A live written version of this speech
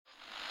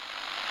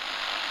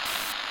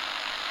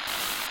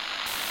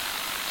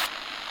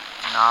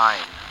9,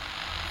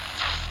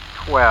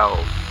 12,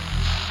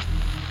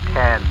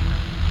 10,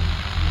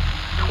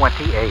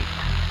 28,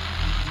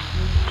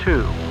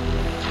 2,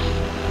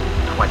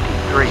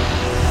 23.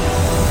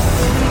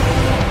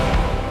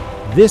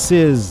 This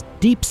is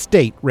Deep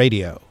State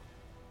Radio,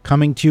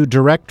 coming to you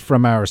direct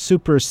from our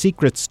super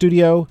secret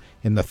studio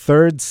in the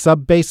third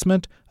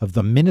sub-basement of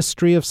the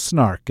Ministry of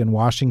Snark in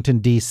Washington,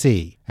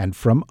 D.C., and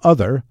from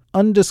other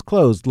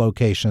undisclosed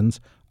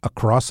locations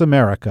across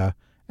America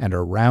and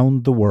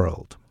around the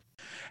world.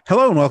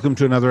 Hello and welcome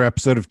to another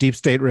episode of Deep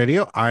State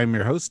Radio. I'm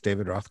your host,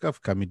 David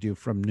Rothkopf, coming to you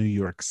from New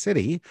York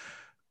City.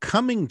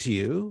 Coming to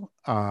you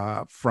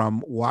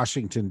from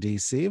Washington,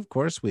 D.C., of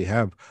course, we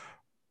have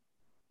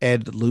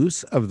Ed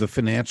Luce of the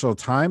Financial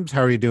Times.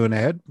 How are you doing,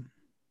 Ed?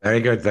 Very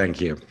good, thank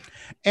you.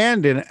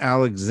 And in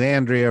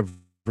Alexandria,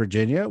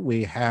 Virginia,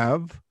 we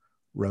have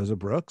Rosa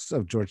Brooks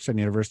of Georgetown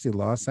University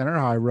Law Center.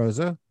 Hi,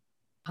 Rosa.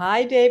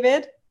 Hi,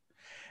 David.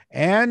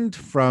 And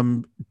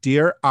from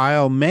Deer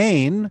Isle,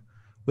 Maine,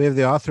 we have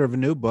the author of a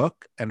new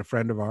book and a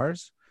friend of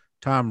ours,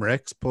 Tom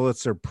Ricks,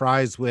 Pulitzer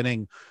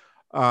Prize-winning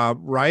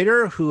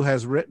writer who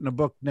has written a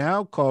book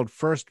now called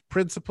First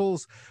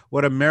Principles,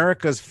 What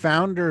America's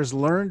Founders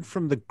Learned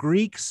from the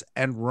Greeks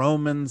and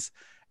Romans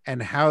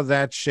and How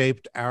That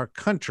Shaped Our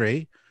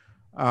Country.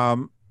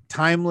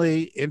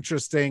 Timely,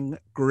 interesting,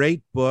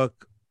 great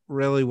book,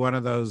 really one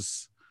of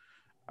those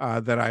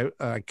that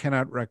I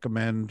cannot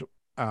recommend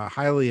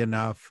highly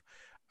enough.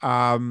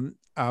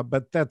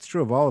 But that's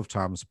true of all of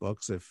Tom's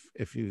books.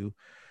 If you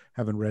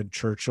haven't read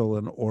Churchill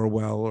and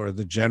Orwell or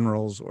The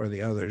Generals or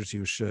the others,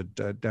 you should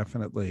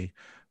definitely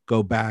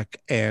go back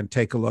and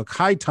take a look.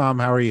 Hi, Tom.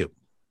 How are you?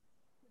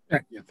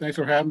 Thank you. Thanks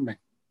for having me.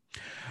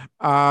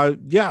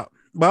 Yeah.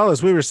 Well,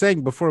 as we were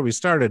saying before we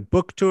started,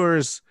 book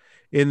tours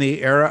in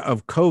the era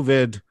of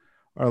COVID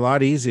are a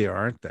lot easier,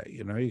 aren't they?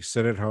 You know, you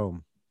sit at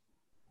home.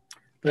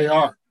 They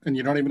are, and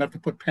you don't even have to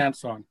put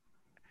pants on.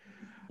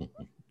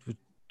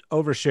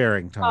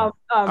 Oversharing, Tom.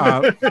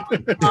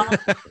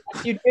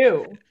 You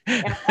do.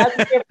 And as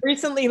we have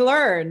recently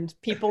learned,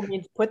 people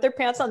need to put their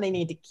pants on. They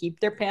need to keep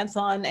their pants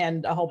on,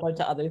 and a whole bunch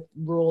of other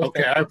rules.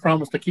 Okay, I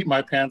promise to keep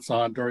my pants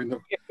on during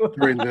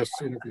this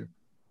interview.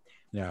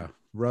 Yeah,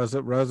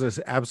 Rosa's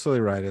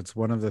absolutely right. It's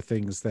one of the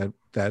things that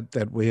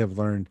we have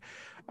learned.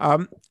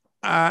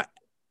 I've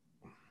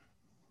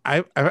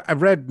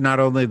read not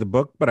only the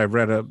book, but I've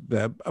read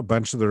a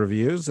bunch of the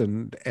reviews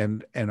and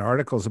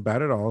articles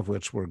about it, all of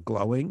which were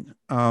glowing.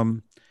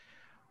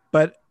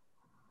 But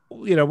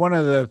you know, one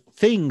of the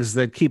things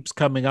that keeps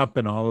coming up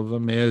in all of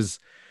them is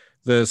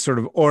the sort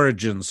of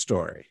origin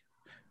story,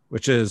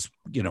 which is,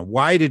 you know,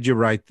 why did you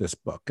write this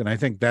book? And I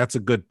think that's a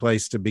good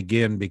place to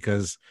begin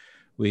because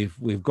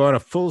we've gone a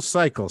full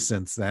cycle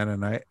since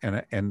then.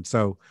 And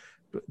so,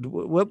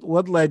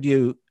 what led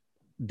you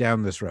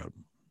down this road?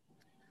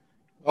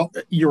 Well,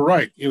 you're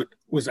right. It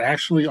was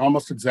actually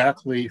almost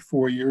exactly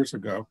 4 years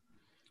ago.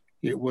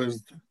 It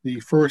was the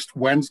first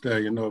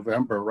Wednesday in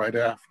November, right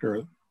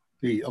after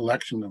the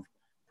election of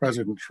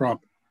President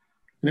Trump.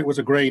 And it was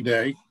a gray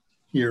day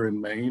here in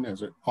Maine,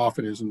 as it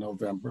often is in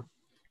November.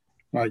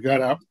 And I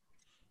got up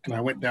and I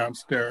went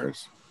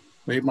downstairs,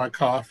 made my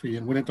coffee,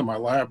 and went into my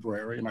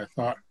library. And I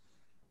thought,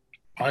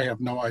 I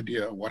have no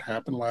idea what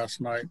happened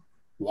last night,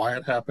 why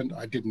it happened.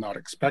 I did not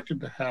expect it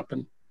to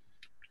happen.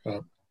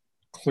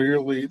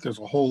 Clearly, there's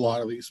a whole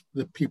lot of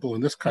the people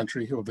in this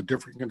country who have a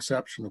different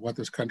conception of what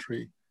this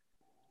country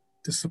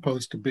is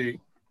supposed to be.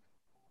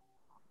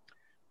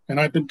 And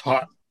I've been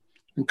taught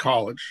in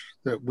college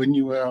that when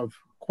you have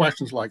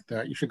questions like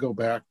that, you should go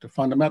back to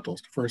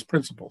fundamentals, to first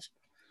principles.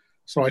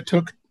 So I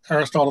took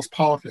Aristotle's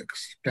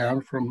Politics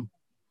down from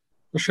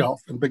the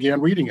shelf and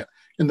began reading it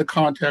in the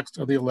context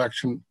of the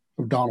election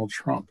of Donald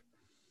Trump.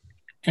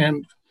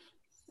 And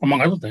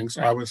among other things,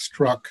 I was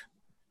struck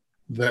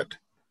that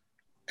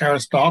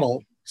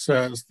Aristotle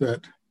says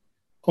that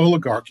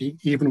oligarchy,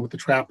 even with the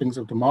trappings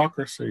of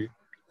democracy,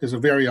 is a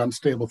very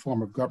unstable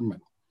form of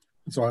government.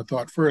 And so I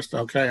thought first,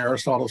 okay,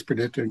 Aristotle's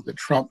predicting that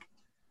Trump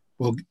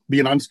will be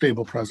an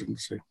unstable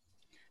presidency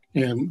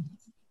and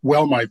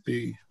well might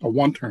be a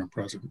one-term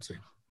presidency.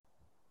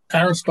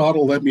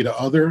 Aristotle led me to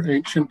other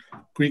ancient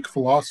Greek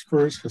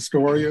philosophers,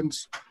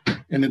 historians,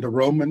 and into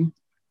Roman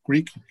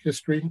Greek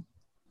history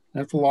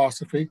and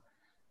philosophy.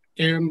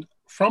 And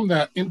from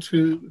that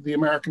into the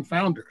American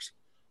founders,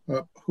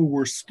 who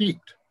were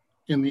steeped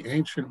in the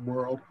ancient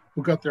world,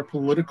 who got their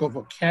political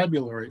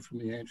vocabulary from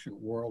the ancient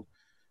world,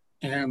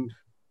 and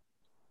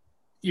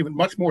even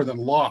much more than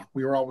Locke.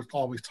 We were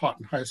always taught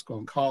in high school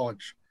and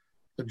college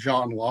that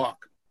John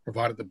Locke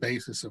provided the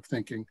basis of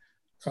thinking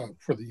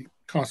for the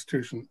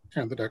Constitution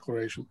and the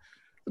Declaration.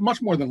 Much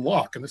more than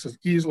Locke, and this is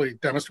easily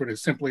demonstrated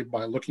simply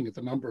by looking at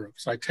the number of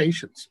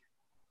citations.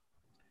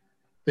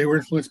 They were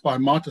influenced by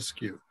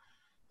Montesquieu,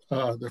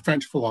 the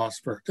French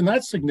philosopher. And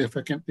that's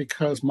significant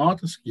because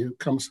Montesquieu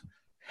comes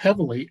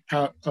heavily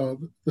out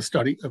of the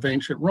study of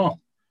ancient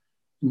Rome.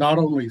 Not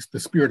only The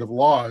Spirit of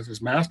Law is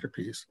his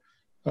masterpiece,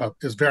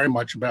 is very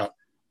much about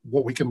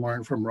what we can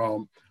learn from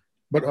Rome,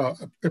 But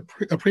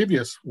a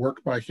previous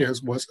work by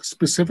his was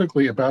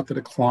specifically about the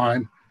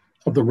decline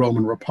of the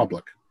Roman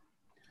Republic.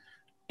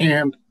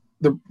 And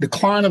the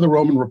decline of the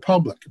Roman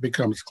Republic, it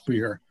becomes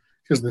clear,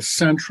 is the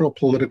central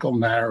political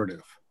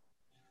narrative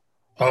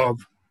of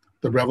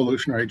the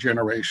revolutionary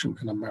generation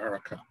in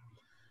America.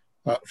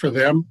 For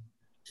them,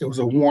 it was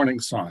a warning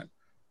sign.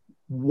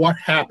 What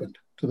happened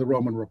to the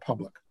Roman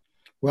Republic?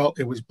 Well,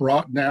 it was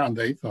brought down,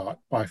 they thought,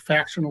 by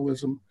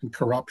factionalism and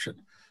corruption.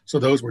 So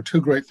those were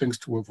two great things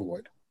to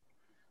avoid.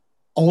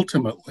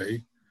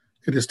 Ultimately,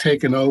 it is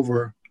taken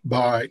over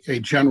by a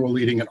general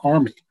leading an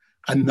army.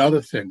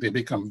 Another thing they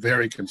become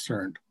very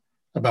concerned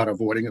about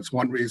avoiding. It's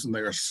one reason they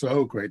are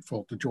so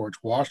grateful to George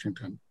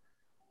Washington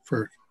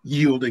for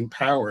yielding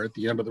power at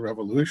the end of the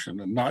revolution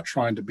and not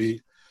trying to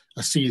be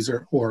a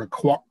Caesar or a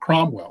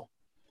Cromwell,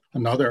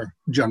 another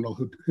general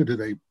who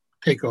did a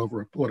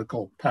takeover of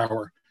political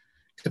power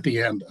at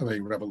the end of a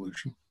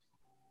revolution.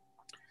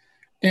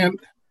 And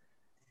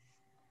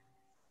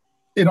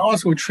it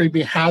also intrigued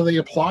me how they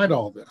applied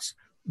all this,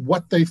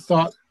 what they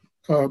thought,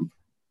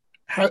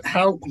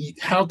 how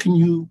can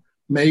you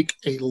make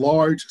a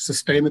large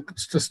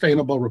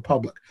sustainable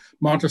republic?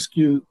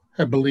 Montesquieu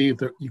had believed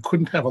that you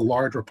couldn't have a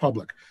large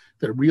republic,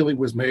 that it really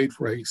was made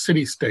for a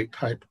city-state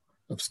type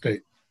of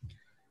state.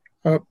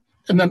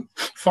 And then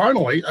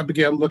finally, I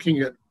began looking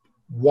at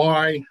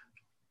why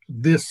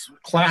this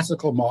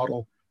classical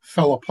model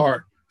fell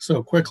apart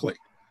so quickly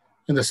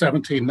in the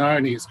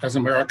 1790s as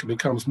America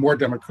becomes more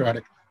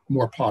democratic,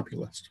 more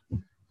populist.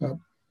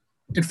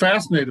 It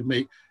fascinated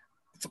me.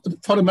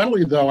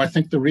 Fundamentally, though, I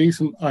think the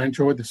reason I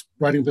enjoyed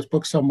writing this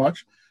book so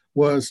much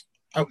was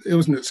it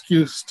was an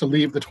excuse to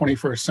leave the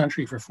 21st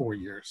century for 4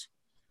 years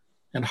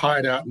and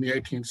hide out in the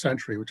 18th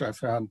century, which I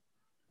found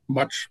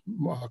much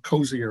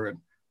cozier and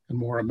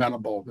more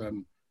amenable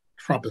than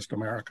Trumpist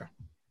America.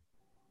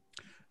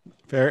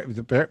 Very,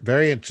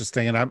 very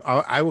interesting, and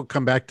I will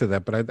come back to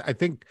that. But I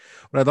think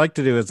what I'd like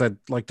to do is I'd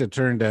like to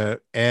turn to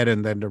Ed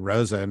and then to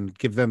Rosa and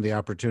give them the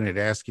opportunity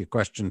to ask you a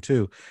question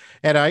too.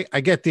 Ed,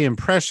 I get the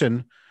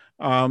impression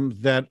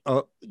that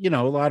a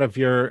lot of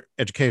your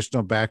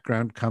educational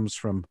background comes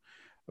from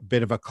a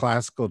bit of a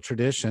classical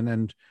tradition,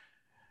 and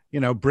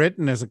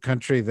Britain is a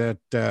country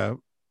that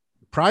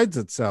prides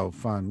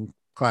itself on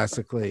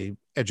classically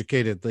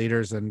educated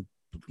leaders, and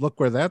look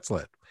where that's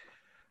led.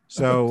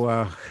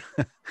 So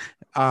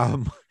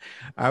I'm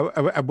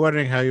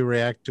wondering how you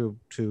react to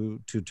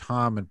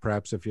Tom, and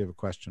perhaps if you have a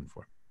question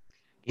for him.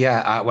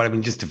 Yeah, well, I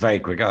mean, just a very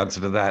quick answer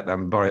to that.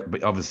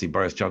 Obviously,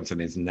 Boris Johnson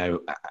is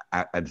no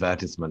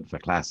advertisement for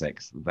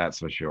classics. That's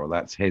for sure.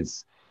 That's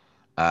his.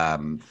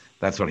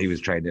 That's what he was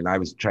trained in. I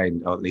was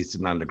trained, or at least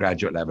at an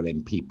undergraduate level,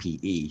 in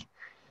PPE,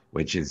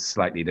 which is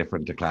slightly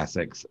different to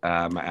classics.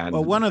 And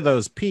one of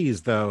those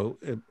P's, though,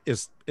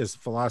 is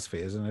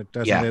philosophy, isn't it?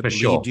 Doesn't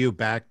it lead you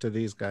back to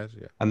these guys?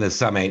 Yeah. And there's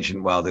some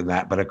ancient world in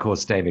that, but of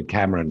course, David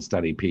Cameron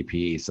studied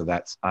PPE, so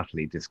that's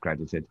utterly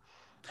discredited.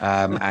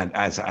 And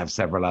as have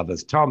several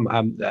others. Tom,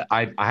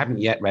 I haven't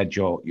yet read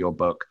your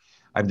book.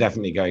 I'm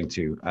definitely going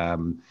to.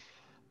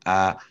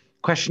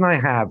 Question I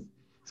have,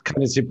 it's kind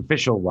of a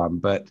superficial one,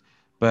 but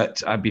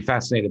I'd be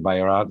fascinated by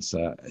your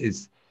answer.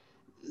 Is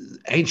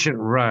ancient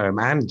Rome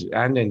and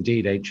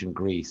indeed ancient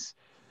Greece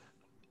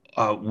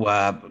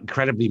were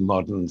incredibly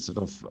modern sort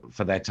of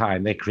for their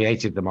time. They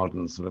created the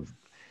modern sort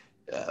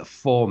of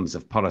forms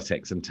of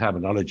politics and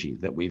terminology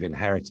that we've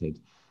inherited.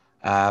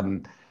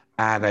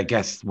 And I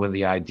guess were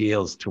the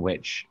ideals to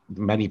which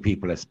many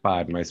people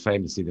aspired, most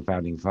famously the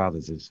founding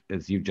fathers,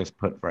 as you just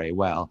put very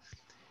well.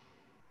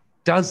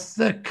 Does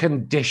the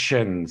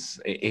conditions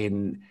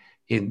do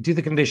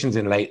the conditions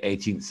in late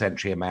 18th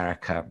century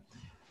America,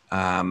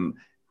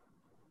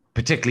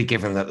 particularly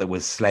given that there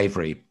was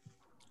slavery,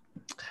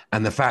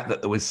 and the fact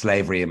that there was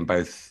slavery in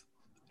both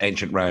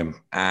ancient Rome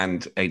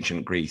and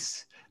ancient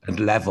Greece, and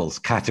levels,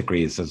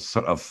 categories of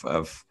sort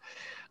of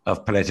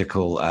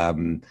political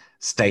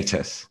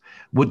status,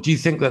 do you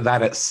think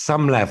that at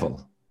some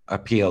level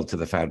appealed to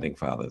the founding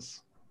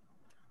fathers?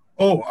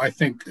 Oh, I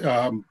think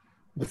the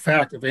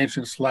fact of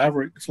ancient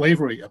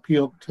slavery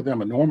appealed to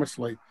them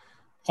enormously,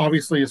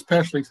 obviously,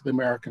 especially to the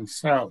American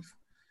South.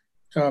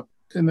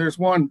 And there's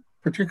one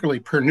particularly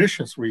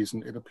pernicious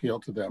reason it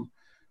appealed to them.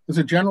 There's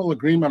a general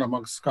agreement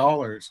among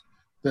scholars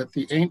that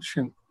the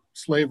ancient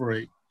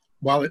slavery,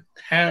 while it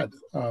had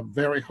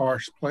very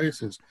harsh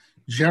places,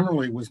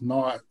 generally was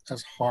not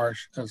as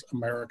harsh as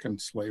American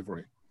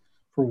slavery,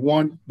 for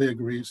one big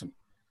reason.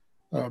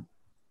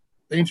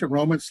 Ancient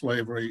Roman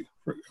slavery,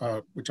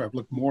 which I've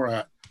looked more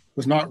at,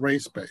 was not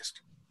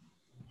race-based,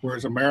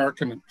 whereas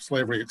American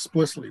slavery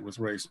explicitly was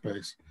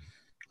race-based.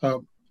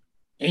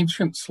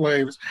 Ancient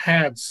slaves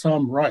had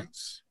some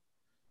rights.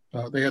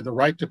 They had the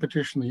right to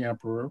petition the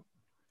emperor,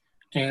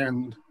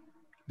 and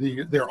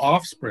their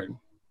offspring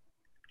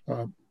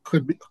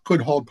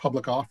could hold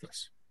public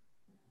office.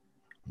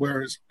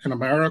 Whereas in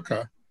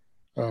America,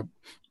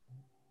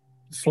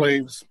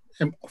 slaves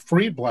and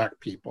freed Black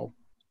people,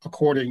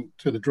 according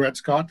to the Dred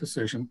Scott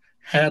decision,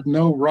 had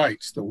no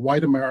rights that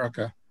white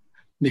America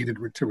needed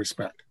to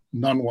respect,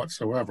 none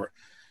whatsoever.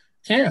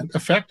 And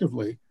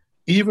effectively,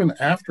 even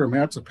after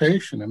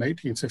emancipation in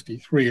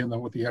 1863, and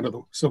then with the end of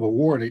the Civil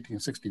War in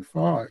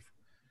 1865,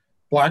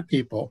 Black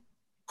people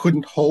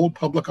couldn't hold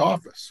public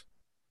office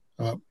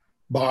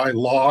by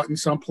law in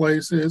some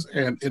places,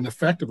 and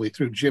effectively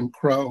through Jim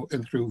Crow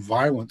and through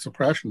violent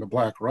suppression of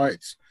Black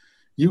rights.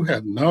 You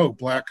had no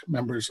Black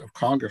members of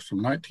Congress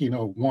from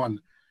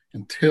 1901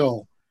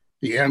 until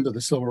the end of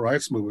the Civil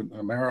Rights Movement in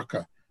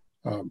America,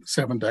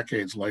 7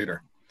 decades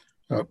later.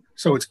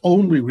 So it's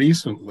only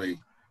recently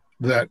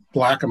that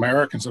Black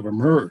Americans have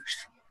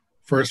emerged,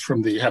 first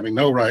from the having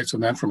no rights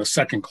and then from a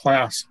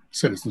second-class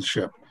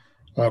citizenship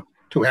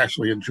to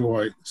actually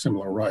enjoy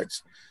similar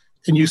rights.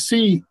 And you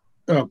see,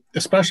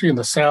 especially in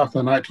the South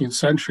in the 19th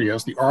century,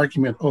 as the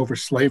argument over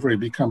slavery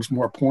becomes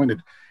more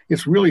pointed,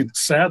 it's really,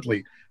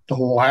 sadly, the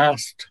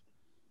last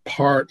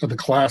part of the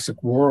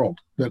classic world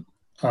that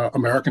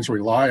Americans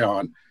rely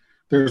on.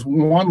 There's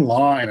one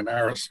line in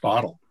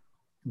Aristotle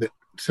that,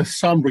 to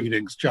some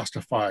readings,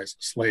 justifies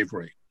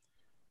slavery.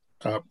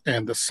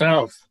 And the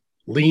South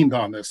leaned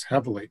on this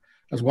heavily.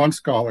 As one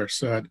scholar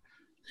said,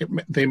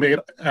 they made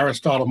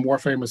Aristotle more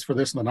famous for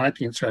this in the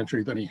 19th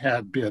century than he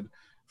had been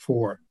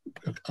for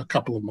a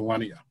couple of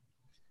millennia.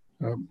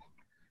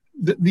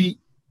 The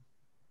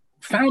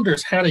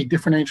founders had a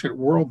different ancient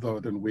world, though,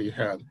 than we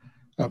had.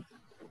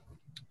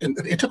 And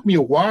it took me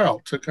a while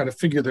to kind of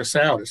figure this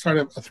out. It's kind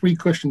of a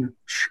three-cushion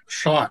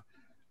shot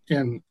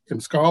in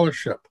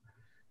scholarship.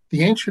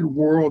 The ancient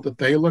world that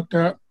they looked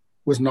at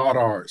was not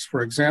ours.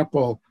 For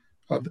example,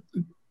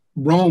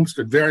 Rome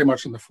stood very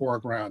much in the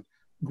foreground.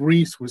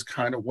 Greece was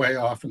kind of way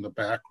off in the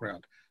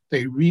background.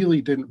 They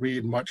really didn't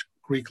read much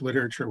Greek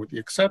literature, with the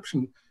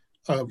exception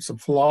of some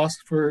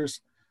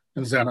philosophers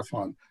and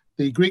Xenophon.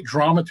 The Greek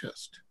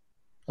dramatists,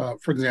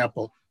 for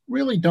example,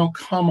 really don't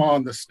come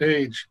on the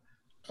stage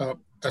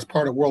as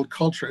part of world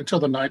culture until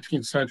the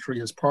 19th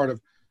century, as part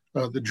of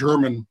the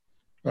German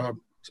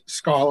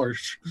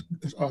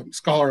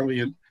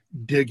scholarly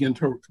dig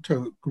into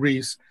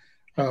Greece,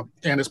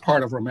 and as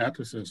part of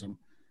Romanticism.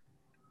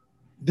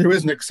 There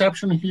is an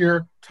exception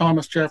here.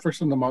 Thomas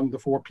Jefferson, among the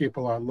 4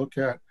 people I look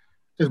at,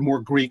 is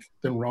more Greek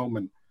than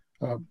Roman.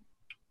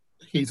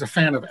 He's a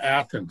fan of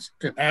Athens,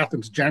 and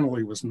Athens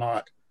generally was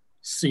not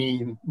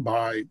seen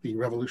by the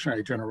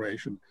revolutionary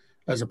generation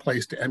as a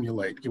place to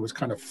emulate. It was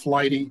kind of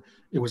flighty,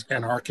 it was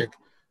anarchic.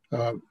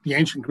 The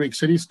ancient Greek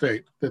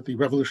city-state that the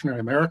revolutionary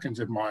Americans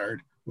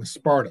admired was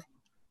Sparta.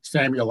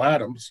 Samuel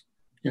Adams,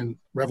 in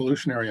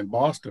Revolutionary in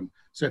Boston,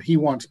 said he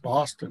wants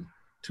Boston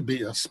to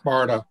be a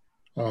Sparta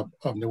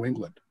of New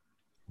England.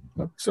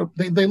 So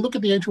they look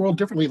at the ancient world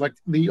differently. Like,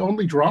 the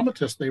only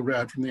dramatist they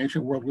read from the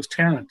ancient world was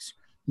Terence.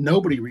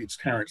 Nobody reads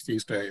Terence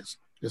these days,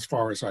 as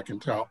far as I can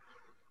tell.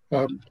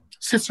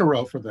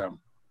 Cicero, for them,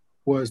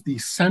 was the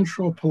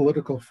central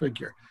political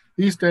figure.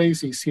 These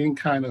days, he's seen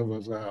kind of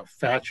as a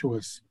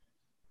fatuous,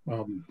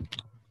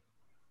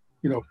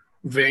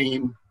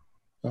 vain,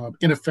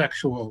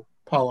 ineffectual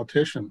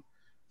politician.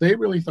 They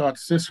really thought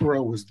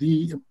Cicero was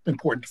the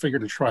important figure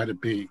to try to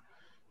be.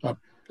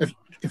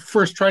 If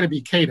first try to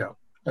be Cato,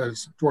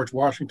 as George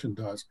Washington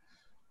does,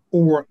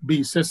 or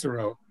be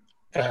Cicero,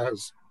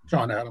 as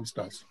John Adams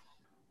does.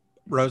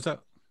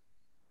 Rosa,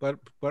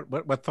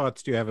 what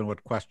thoughts do you have, and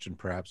what question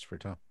perhaps for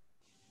Tom?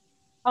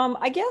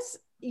 I guess,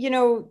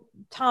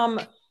 Tom,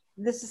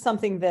 this is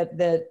something that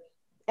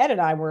Ed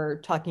and I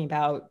were talking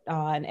about,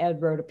 and Ed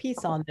wrote a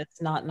piece on this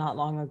not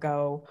long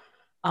ago.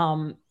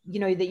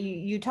 That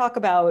you talk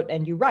about,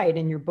 and you write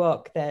in your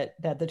book that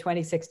the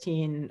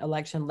 2016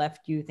 election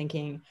left you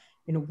thinking,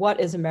 what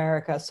is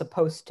America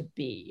supposed to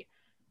be?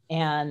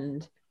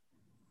 And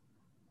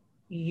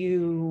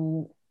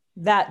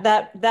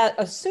that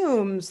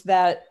assumes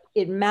that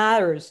it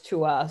matters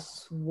to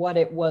us what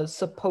it was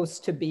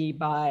supposed to be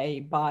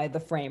by the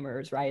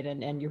framers, right?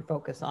 And your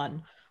focus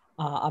on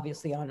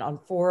obviously on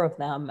 4 of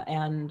them.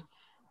 And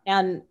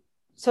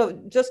so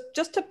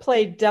just to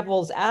play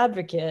devil's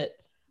advocate,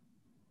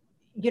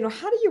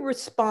 how do you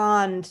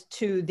respond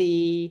to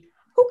the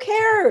who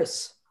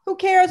cares? Who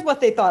cares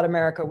what they thought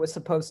America was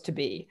supposed to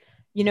be?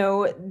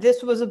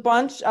 This was a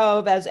bunch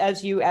of,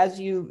 as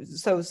you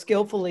so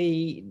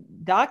skillfully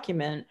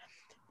document,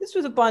 this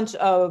was a bunch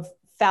of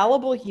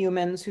fallible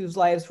humans whose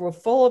lives were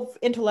full of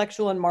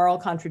intellectual and moral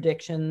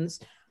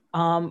contradictions,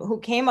 who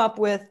came up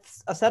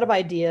with a set of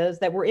ideas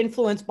that were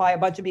influenced by a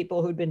bunch of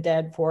people who'd been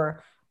dead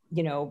for,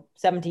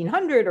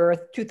 1700 or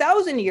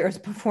 2000 years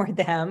before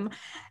them.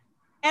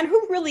 And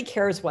who really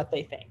cares what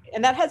they think?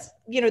 And that has,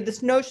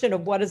 this notion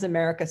of what is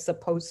America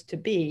supposed to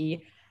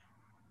be,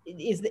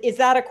 is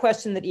that a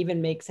question that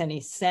even makes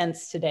any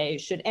sense today?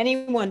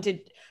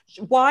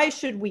 Why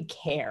should we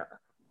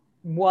care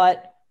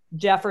what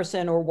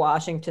Jefferson or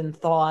Washington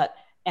thought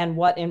and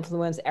what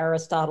influence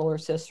Aristotle or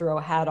Cicero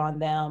had on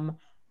them?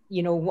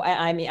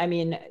 I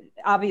mean,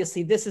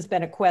 obviously this has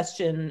been a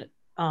question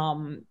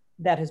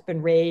that has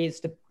been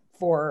raised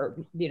for,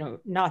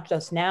 not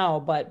just now,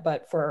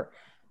 but for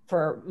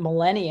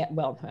millennia.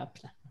 Well,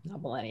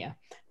 not millennia,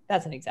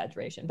 that's an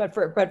exaggeration, but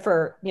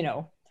for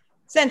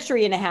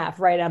century and a half,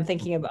 right? I'm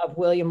thinking of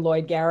William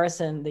Lloyd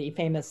Garrison, the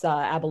famous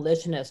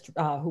abolitionist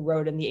who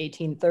wrote in the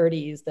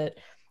 1830s that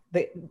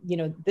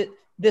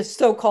this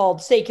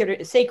so-called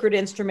sacred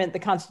instrument, the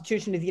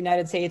Constitution of the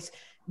United States,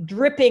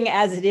 dripping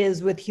as it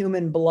is with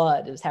human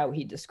blood, is how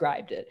he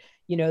described it.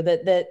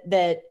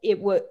 That it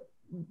would,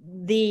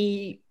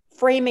 the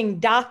framing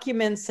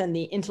documents and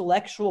the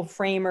intellectual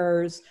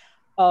framers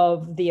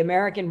of the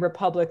American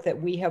Republic that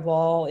we have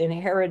all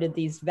inherited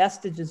these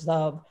vestiges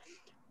of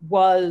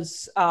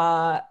was,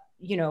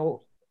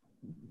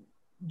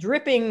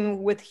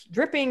 dripping with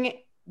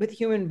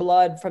human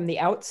blood from the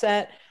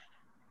outset.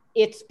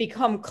 It's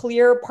become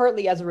clear,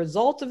 partly as a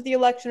result of the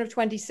election of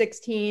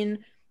 2016,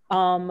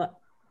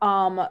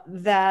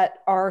 that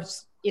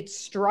it's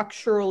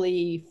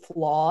structurally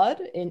flawed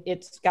and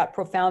it's got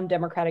profound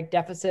democratic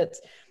deficits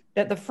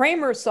that the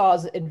framers saw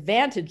as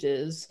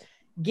advantages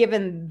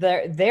given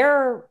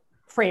their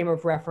frame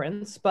of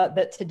reference, but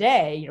that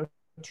today,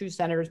 2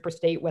 senators per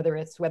state, whether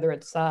it's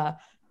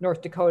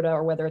North Dakota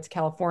or whether it's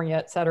California,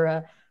 et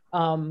cetera,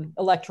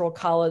 electoral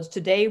college,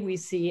 today we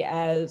see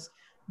as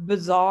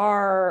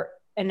bizarre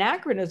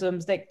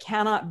anachronisms that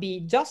cannot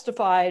be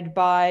justified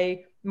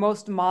by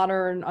most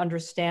modern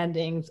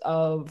understandings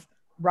of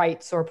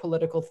rights or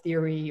political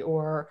theory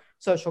or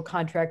social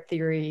contract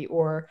theory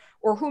or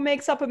who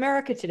makes up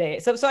America today.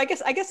 So I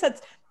guess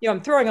that's,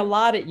 I'm throwing a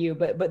lot at you,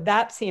 but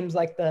that seems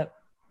like the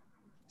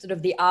sort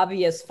of the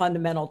obvious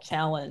fundamental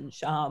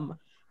challenge,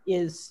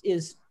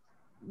 is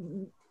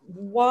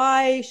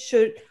why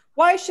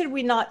should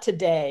we not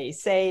today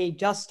say,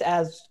 just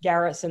as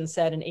Garrison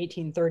said in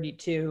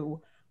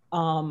 1832,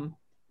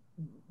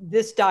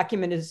 this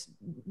document is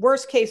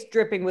worst case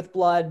dripping with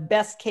blood,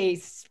 best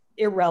case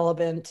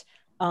irrelevant.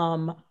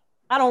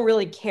 I don't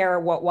really care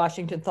what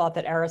Washington thought,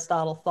 that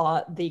Aristotle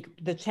thought.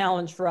 The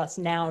challenge for us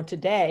now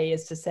today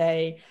is to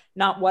say,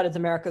 not what is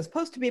America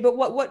supposed to be, but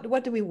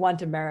what do we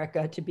want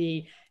America to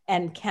be,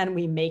 and can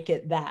we make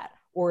it that,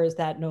 or is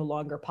that no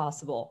longer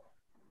possible?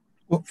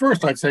 Well,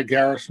 first, I'd say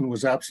Garrison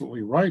was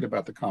absolutely right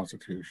about the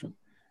Constitution.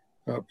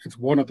 It's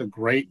one of the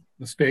great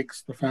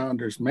mistakes the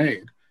founders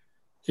made,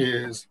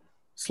 is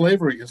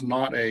slavery is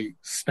not a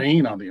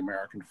stain on the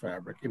American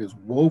fabric. It is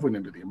woven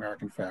into the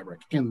American fabric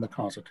in the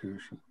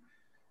Constitution.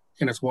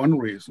 And it's one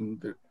reason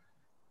that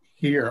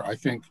here, I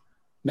think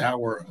now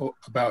we're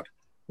about,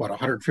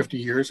 150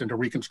 years into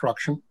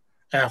Reconstruction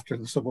after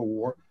the Civil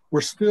War, we're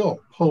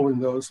still pulling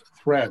those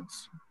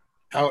threads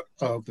out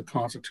of the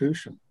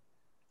Constitution,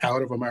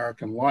 out of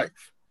American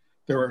life.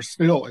 There are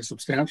still a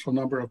substantial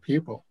number of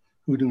people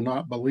who do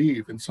not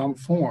believe in some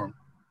form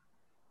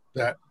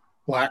that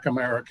Black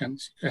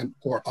Americans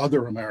or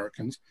other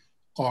Americans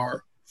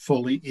are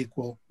fully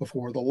equal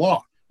before the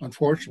law.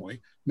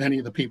 Unfortunately, many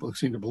of the people who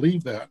seem to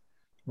believe that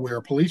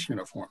wear police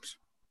uniforms.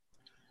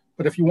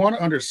 But if you want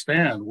to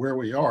understand where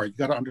we are, you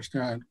got to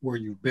understand where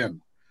you've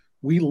been.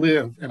 We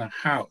live in a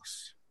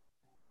house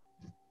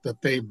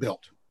that they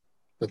built,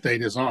 that they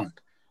designed.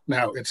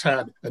 Now, it's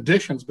had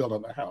additions built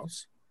on the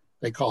house.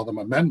 They call them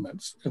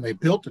amendments, and they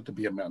built it to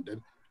be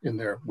amended in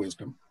their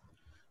wisdom.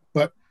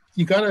 But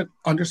you got to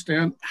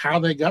understand how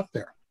they got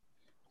there.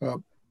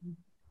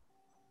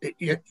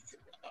 If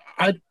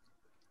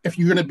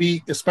you're going to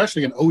be,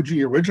 especially an OG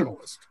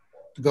originalist,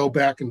 to go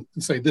back and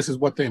say this is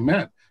what they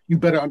meant, you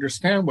better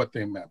understand what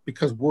they meant,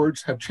 because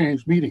words have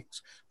changed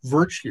meanings.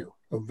 Virtue,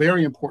 a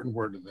very important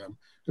word to them,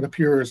 it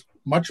appears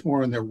much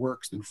more in their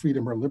works than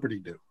freedom or liberty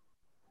do.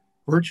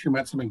 Virtue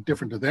meant something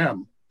different to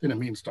them than it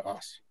means to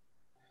us.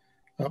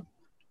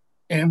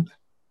 And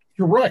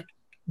you're right.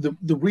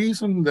 The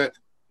reason that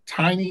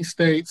tiny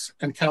states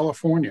and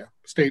California,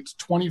 states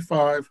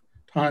 25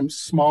 times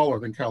smaller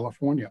than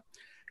California,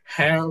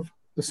 have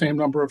the same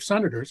number of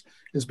senators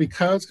is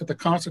because at the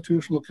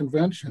Constitutional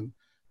Convention,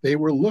 they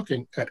were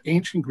looking at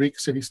ancient Greek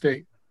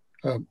city-state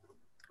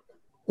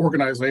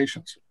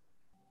organizations.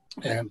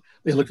 And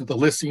they looked at the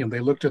Lycium, they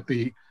looked at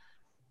the,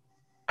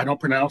 I don't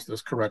pronounce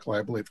this correctly,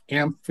 I believe,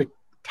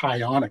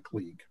 Amphictyonic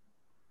League.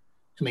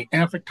 And the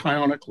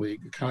Amphictyonic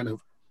League, a kind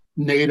of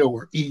NATO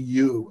or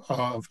EU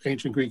of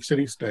ancient Greek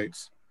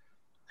city-states,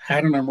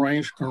 had an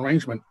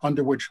arrangement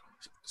under which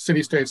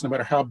city-states, no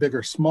matter how big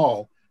or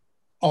small,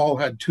 all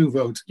had 2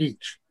 votes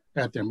each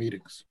at their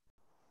meetings.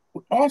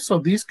 Also,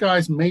 these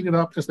guys made it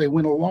up as they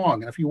went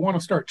along. And if you want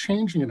to start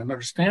changing it and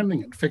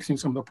understanding it and fixing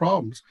some of the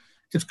problems,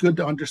 it's good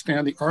to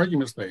understand the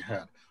arguments they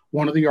had.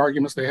 One of the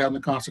arguments they had in the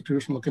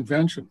Constitutional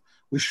Convention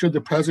was, should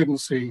the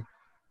presidency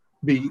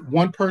be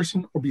one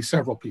person or be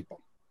several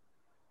people?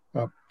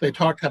 They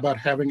talked about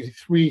having a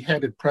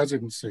 3-headed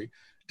presidency,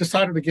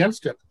 decided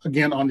against it,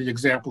 again, on the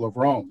example of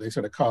Rome. They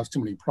said it caused too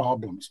many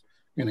problems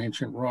in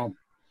ancient Rome.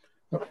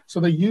 So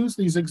they use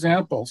these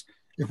examples.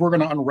 If we're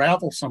going to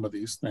unravel some of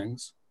these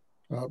things,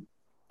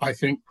 I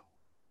think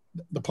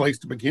the place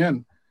to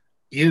begin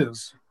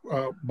is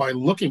by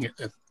looking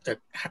at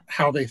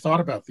how they thought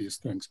about these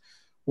things.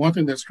 One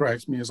thing that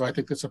strikes me is I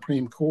think the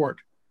Supreme Court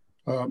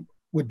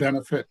would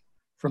benefit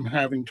from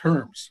having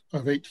terms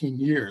of 18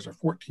 years or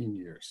 14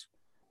 years,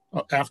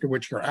 after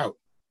which you're out.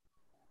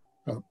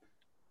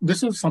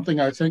 This is something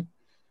I think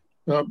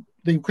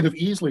they could have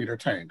easily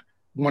entertained.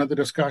 One of the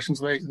discussions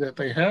that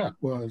they had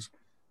was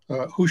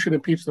who should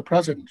impeach the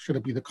president? Should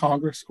it be the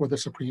Congress or the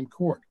Supreme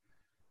Court?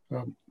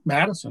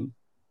 Madison,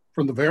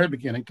 from the very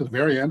beginning to the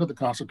very end of the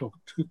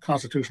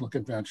Constitutional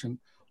Convention,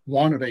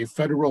 wanted a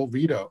federal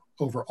veto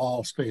over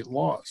all state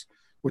laws,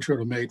 which would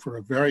have made for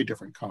a very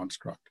different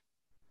construct.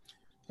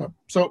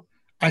 So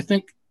I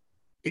think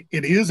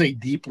it is a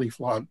deeply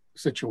flawed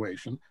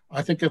situation.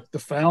 I think if the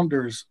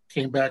founders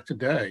came back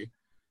today,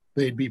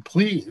 they'd be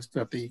pleased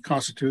that the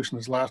Constitution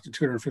has lasted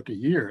 250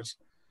 years.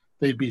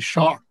 They'd be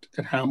shocked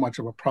at how much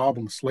of a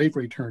problem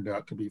slavery turned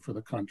out to be for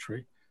the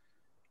country.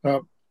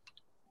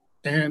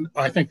 And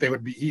I think they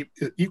would be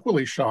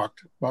equally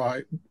shocked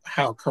by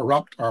how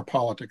corrupt our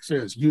politics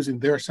is, using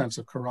their sense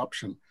of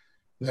corruption,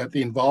 that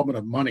the involvement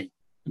of money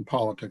in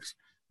politics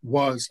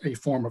was a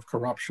form of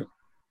corruption.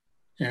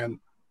 And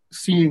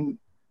seeing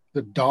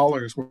that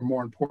dollars were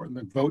more important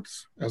than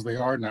votes, as they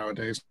are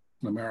nowadays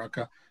in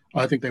America,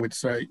 I think they would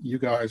say, you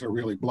guys are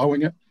really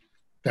blowing it.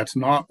 That's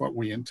not what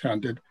we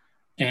intended.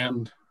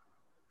 And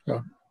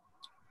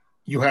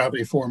you have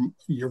a form,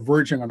 you're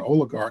verging on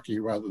oligarchy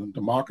rather than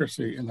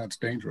democracy, and that's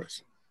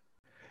dangerous.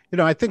 You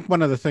know, I think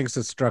one of the things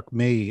that struck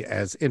me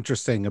as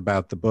interesting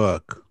about the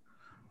book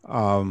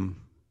are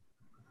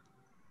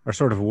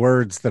sort of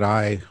words that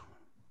I,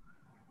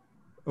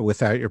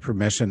 without your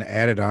permission,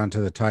 added on to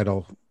the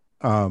title,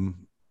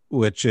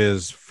 which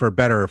is for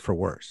better or for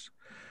worse.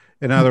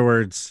 In other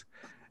words,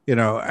 you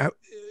know,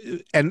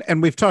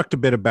 and we've talked a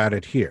bit about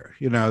it here,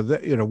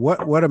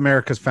 what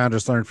America's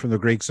founders learned from the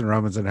Greeks and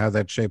Romans and how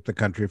that shaped the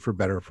country for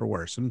better or for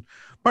worse. And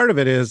part of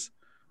it is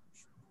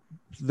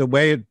the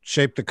way it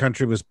shaped the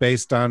country was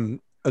based on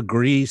a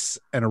Greece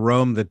and a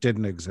Rome that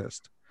didn't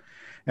exist.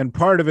 And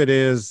part of it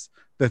is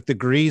that the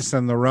Greece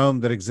and the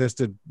Rome that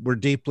existed were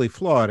deeply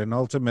flawed and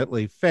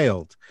ultimately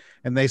failed.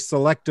 And they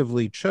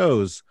selectively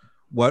chose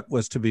what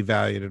was to be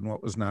valued and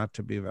what was not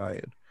to be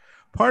valued.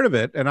 Part of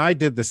it, and I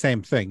did the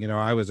same thing.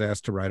 I was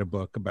asked to write a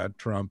book about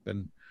Trump,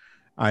 and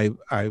I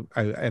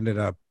ended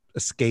up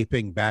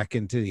escaping back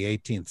into the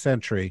 18th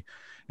century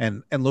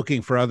and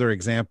looking for other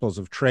examples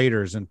of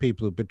traitors and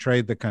people who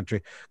betrayed the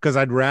country, because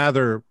I'd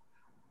rather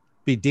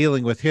be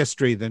dealing with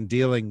history than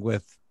dealing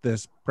with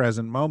this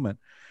present moment.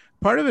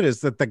 Part of it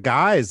is that the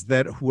guys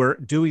that were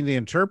doing the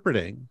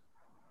interpreting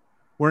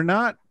were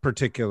not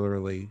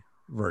particularly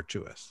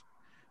virtuous.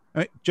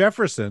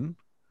 Jefferson,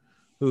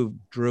 who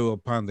drew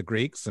upon the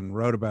Greeks and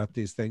wrote about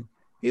these things,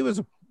 he was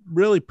a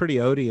really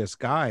pretty odious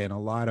guy in a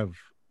lot of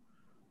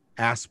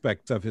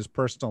aspects of his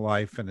personal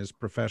life and his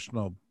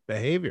professional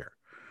behavior.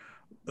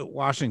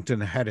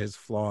 Washington had his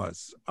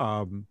flaws.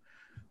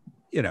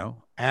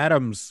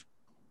 Adams,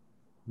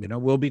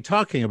 we'll be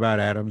talking about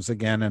Adams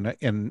again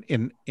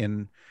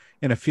in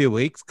a few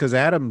weeks, because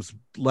Adams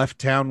left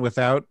town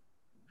without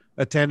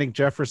attending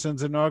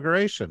Jefferson's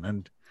inauguration.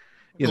 And,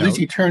 at least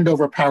he turned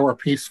over power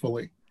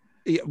peacefully.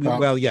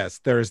 Well, yes,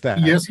 there is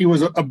that. Yes, he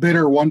was a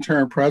bitter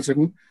one-term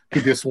president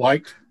who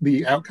disliked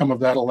the outcome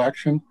of that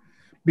election.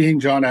 Being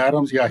John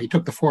Adams, he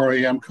took the 4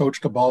 a.m. coach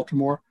to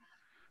Baltimore.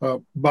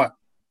 But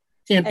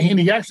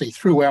he actually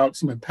threw out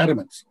some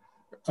impediments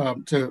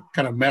to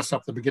kind of mess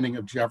up the beginning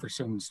of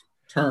Jefferson's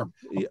term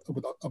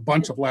with a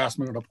bunch of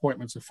last-minute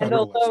appointments of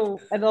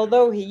Federalists. And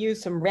although he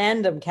used some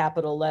random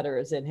capital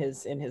letters in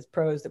his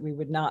prose that we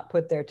would not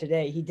put there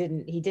today, he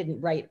didn't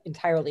write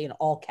entirely in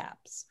all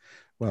caps.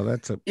 Well,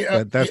 that's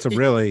a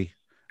really,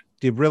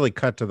 you really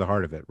cut to the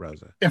heart of it,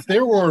 Rosa. If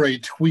there were a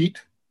tweet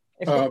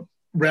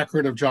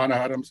record of John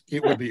Adams,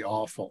 it would be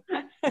awful.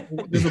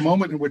 There's a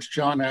moment in which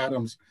John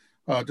Adams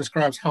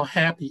describes how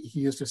happy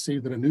he is to see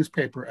that a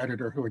newspaper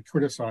editor who had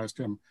criticized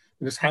him,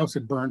 that his house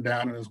had burned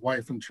down and his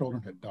wife and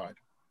children had died.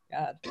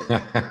 God.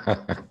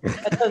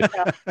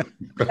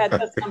 That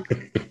does sound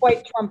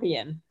quite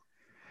Trumpian.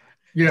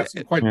 Yes,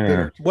 quite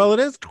bitter. Well, it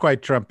is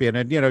quite Trumpian.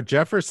 And,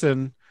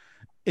 Jefferson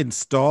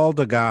installed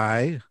a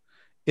guy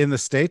in the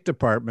State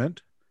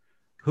Department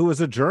who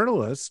was a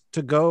journalist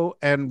to go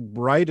and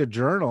write a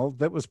journal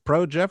that was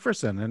pro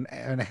Jefferson,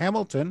 and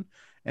Hamilton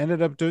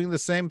ended up doing the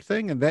same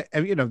thing. And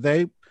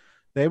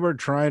they were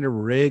trying to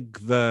rig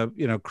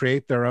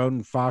create their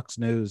own Fox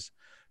News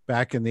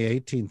back in the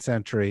 18th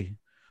century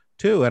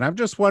too. And I'm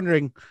just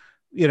wondering,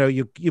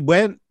 you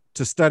went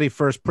to study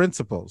first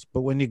principles,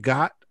 but when you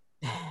got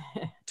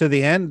to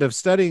the end of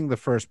studying the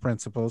first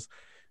principles,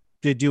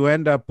 did you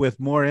end up with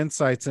more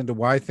insights into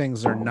why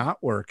things are not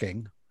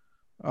working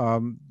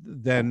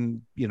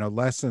than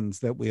lessons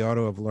that we ought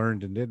to have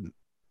learned and didn't?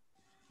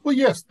 Well,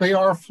 yes, they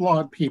are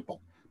flawed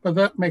people, but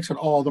that makes it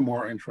all the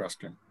more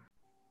interesting.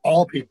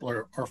 All people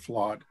are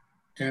flawed,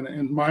 and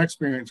in my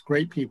experience,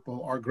 great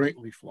people are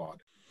greatly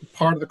flawed.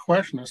 Part of the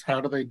question is,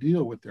 how do they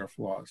deal with their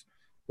flaws?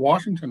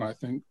 Washington, I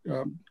think,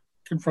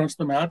 confronts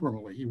them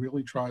admirably. He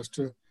really tries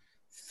to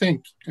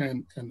think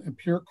in an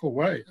empirical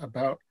way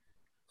about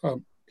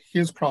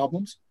his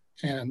problems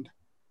and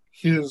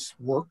his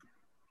work.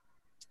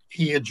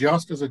 He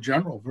adjusts as a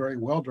general very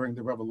well during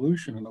the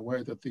Revolution in a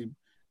way that the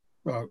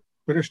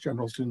British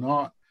generals do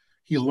not.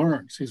 He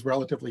learns. He's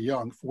relatively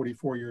young,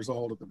 44 years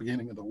old at the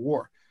beginning of the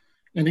war.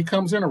 And he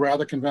comes in a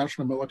rather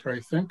conventional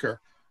military thinker,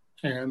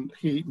 and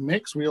he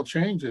makes real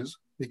changes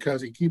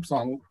because he keeps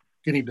on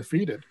getting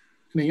defeated.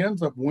 And he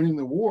ends up winning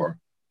the war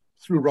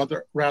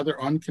through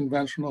rather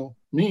unconventional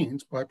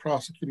means by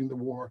prosecuting the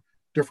war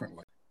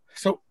differently.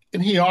 So,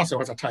 and he also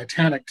has a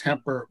titanic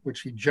temper,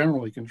 which he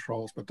generally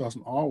controls, but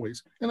doesn't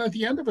always. And at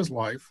the end of his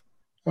life,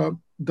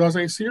 does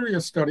a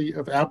serious study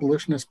of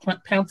abolitionist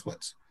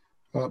pamphlets,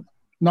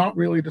 not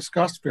really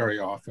discussed very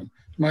often.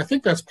 And I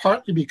think that's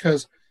partly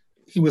because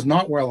he was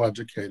not well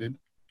educated.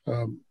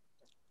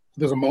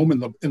 There's a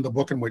moment in the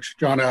book in which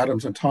John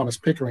Adams and Thomas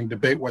Pickering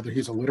debate whether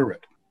he's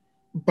illiterate.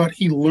 But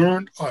he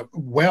learned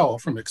well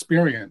from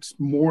experience,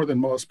 more than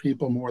most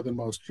people, more than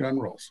most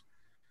generals.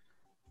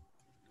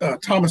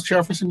 Thomas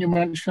Jefferson, you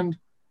mentioned,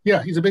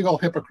 yeah, he's a big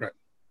old hypocrite.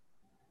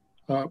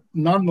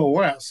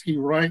 Nonetheless, he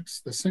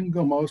writes the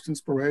single most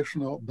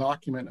inspirational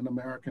document in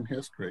American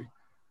history,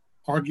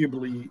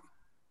 arguably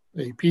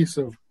a piece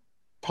of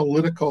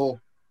political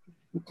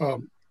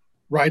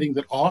writing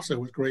that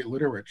also is great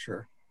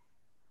literature,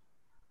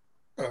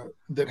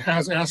 that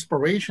has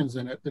aspirations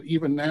in it that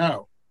even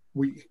now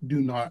we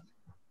do not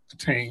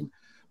attain.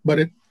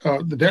 But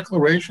the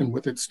Declaration,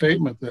 with its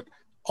statement that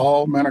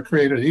all men are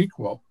created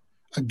equal,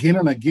 again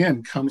and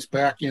again comes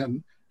back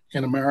in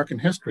American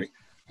history,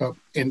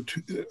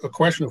 into a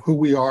question of who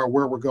we are,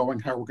 where we're going,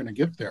 how we're going to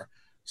get there.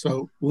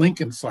 So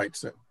Lincoln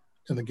cites it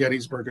in the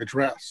Gettysburg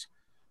Address.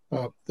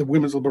 The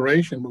women's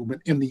liberation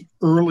movement in the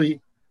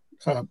early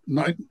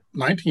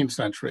 19th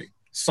century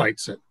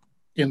cites it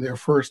in their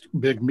first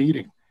big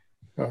meeting.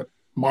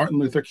 Martin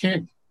Luther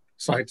King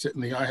cites it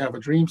in the I Have a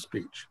Dream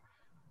speech.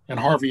 And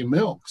Harvey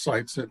Milk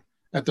cites it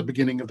at the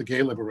beginning of the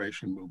gay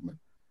liberation movement.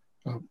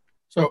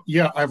 So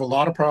yeah, I have a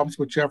lot of problems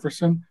with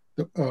Jefferson.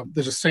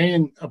 There's a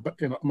saying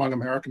among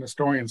American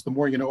historians, the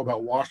more you know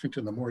about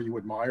Washington, the more you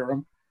admire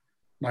him.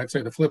 And I'd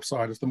say the flip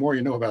side is the more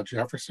you know about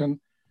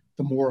Jefferson,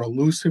 the more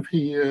elusive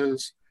he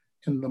is,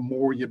 and the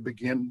more you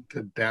begin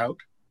to doubt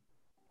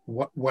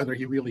whether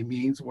he really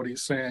means what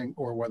he's saying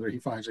or whether he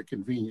finds it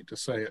convenient to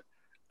say it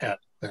at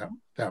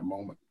that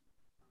moment.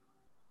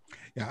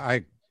 Yeah,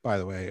 I, by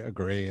the way,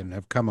 agree and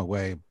have come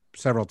away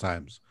several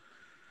times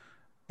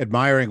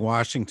admiring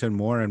Washington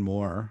more and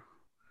more,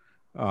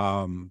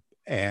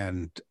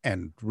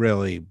 and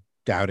really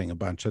doubting a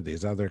bunch of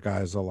these other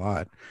guys a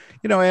lot.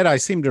 You know, Ed, I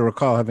seem to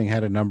recall having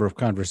had a number of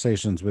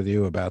conversations with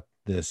you about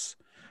this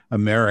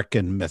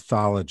American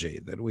mythology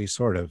that we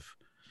sort of,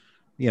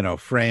 you know,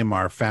 frame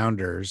our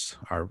founders,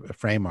 our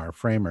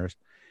framers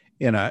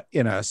in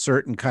a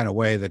certain kind of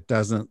way that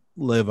doesn't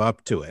live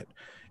up to it.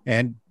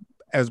 And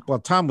as while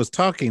Tom was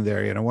talking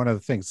there, you know, one of the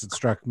things that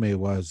struck me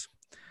was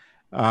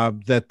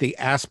that the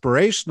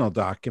aspirational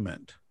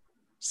document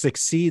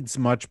succeeds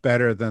much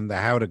better than the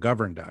how to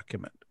govern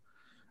document.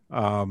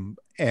 You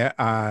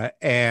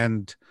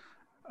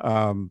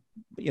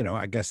know,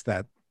 I guess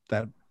that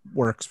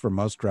works for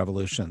most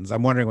revolutions.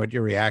 I'm wondering what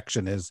your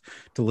reaction is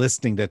to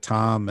listening to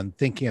Tom and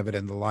thinking of it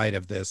in the light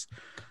of this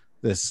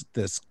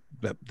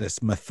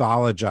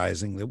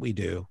mythologizing that we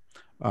do.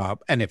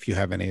 And if you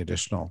have any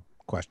additional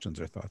questions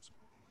or thoughts.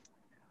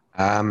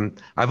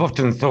 I've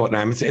often thought,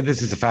 now this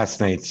is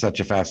such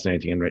a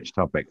fascinating and rich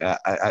topic.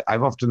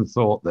 I've often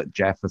thought that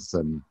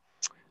Jefferson,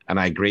 and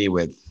I agree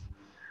with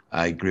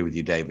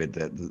you, David,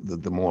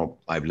 that the more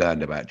I've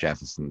learned about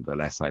Jefferson, the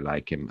less I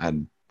like him,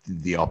 and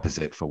the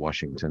opposite for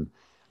Washington,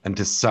 and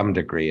to some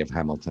degree of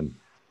Hamilton.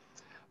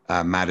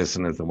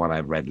 Madison is the one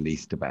I've read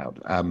least about.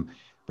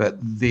 But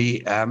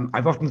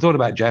I've often thought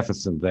about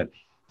Jefferson, that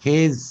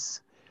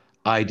his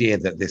idea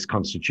that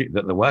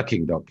that the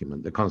working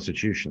document, the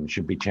Constitution,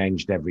 should be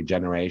changed every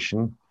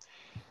generation,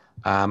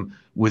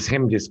 was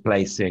him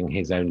displacing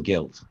his own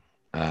guilt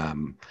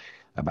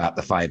about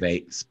the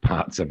 5/8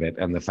 parts of it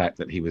and the fact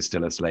that he was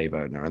still a slave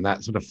owner. And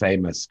that sort of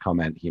famous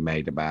comment he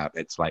made about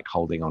it's like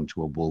holding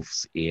onto a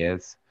wolf's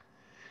ears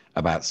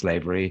about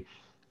slavery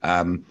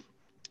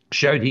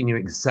showed he knew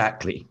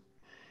exactly,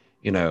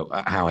 you know,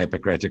 how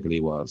hypocritical he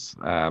was.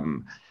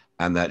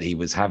 And that he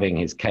was having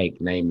his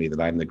cake, namely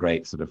that I'm the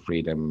great sort of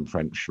freedom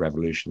French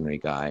revolutionary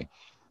guy,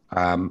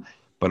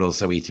 but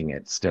also eating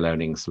it, still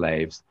owning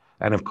slaves.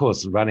 And of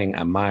course, running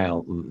a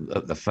mile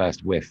at the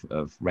first whiff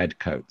of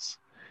redcoats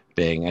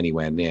being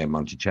anywhere near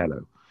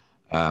Monticello.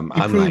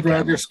 He proved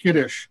rather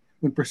skittish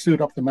when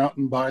pursued up the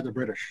mountain by the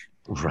British.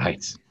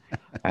 Right.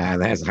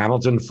 And there's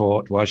Hamilton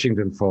fought,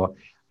 Washington fought.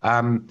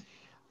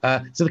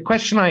 So the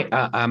question I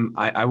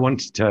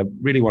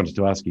really wanted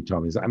to ask you,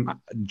 Tom, is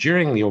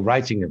during your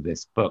writing of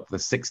this book, the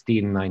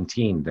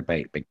 1619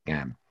 debate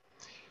began.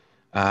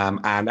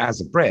 And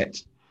as a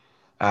Brit,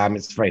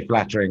 it's a very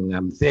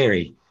flattering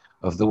theory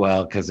of the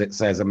world, because it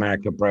says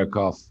America broke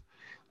off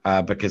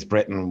because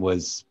Britain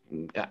was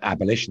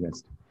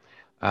abolitionist.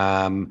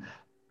 But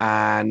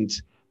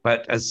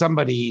as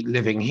somebody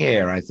living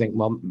here, I think,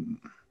 well,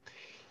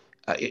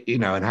 you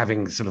know, and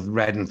having sort of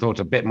read and thought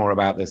a bit more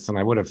about this than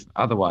I would have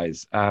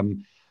otherwise,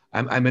 I'm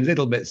a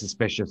little bit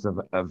suspicious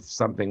of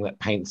something that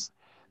paints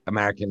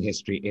American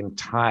history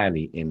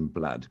entirely in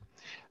blood.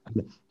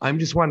 I'm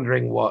just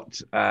wondering what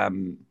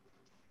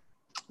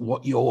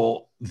what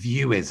your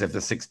view is of the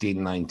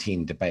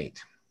 1619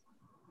 debate.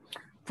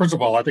 First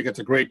of all, I think it's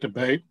a great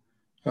debate.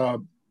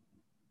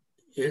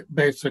 It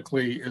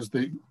basically is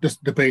this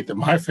debate that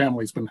my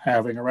family's been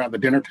having around the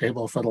dinner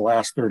table for the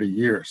last 30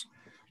 years.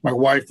 My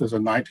wife is a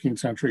 19th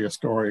century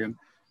historian.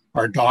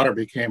 Our daughter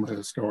became a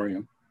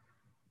historian.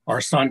 Our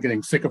son,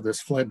 getting sick of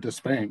this, fled to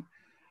Spain.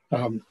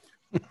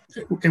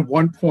 At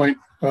one point,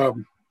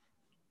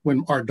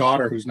 when our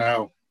daughter, who's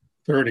now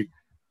 30,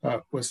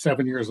 was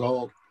 7 years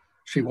old,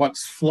 she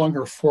once flung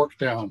her fork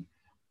down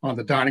on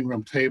the dining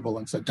room table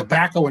and said,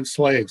 "Tobacco and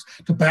slaves,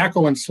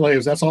 tobacco and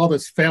slaves. That's all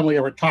this family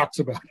ever talks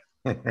about."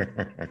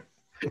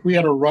 We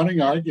had a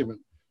running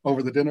argument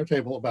over the dinner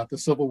table about the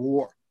Civil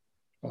War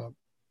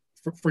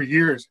for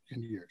years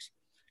and years.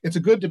 It's a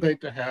good debate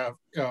to have.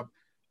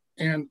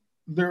 And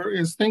there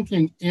is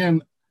thinking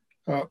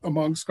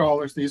among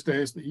scholars these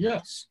days that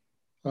yes,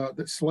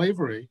 that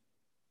slavery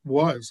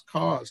was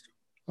caused,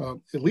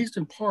 at least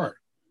in part,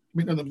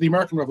 the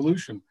American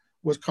Revolution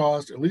was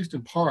caused at least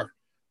in part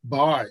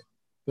by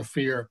the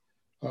fear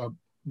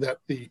that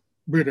the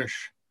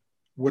British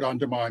would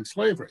undermine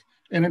slavery.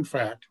 And in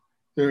fact,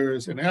 there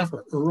is an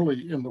effort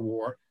early in the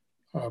war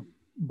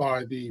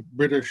by the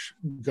British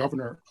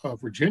governor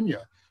of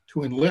Virginia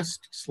to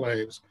enlist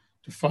slaves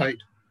to fight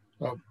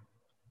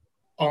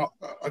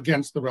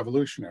against the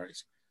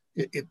revolutionaries.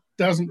 It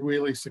doesn't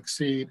really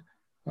succeed.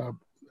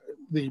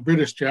 The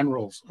British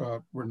generals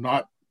were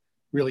not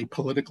really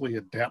politically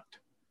adept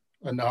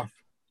enough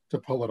to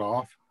pull it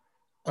off.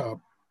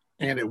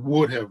 And it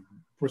would have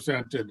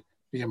presented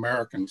the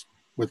Americans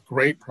with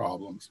great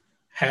problems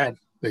had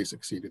they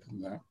succeeded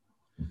in that.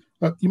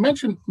 You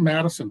mentioned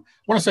Madison.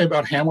 I want to say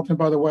about Hamilton,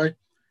 by the way,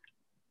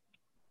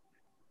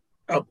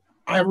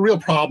 I have real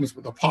problems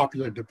with the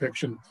popular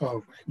depiction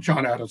of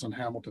John Adams and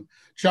Hamilton.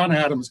 John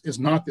Adams is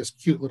not this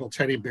cute little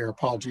teddy bear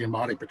Paul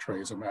Giamatti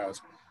portrays him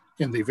as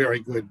in the very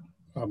good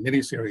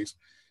miniseries.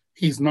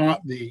 He's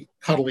not the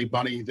cuddly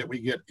bunny that we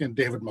get in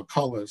David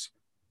McCullough's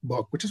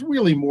book, which is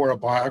really more a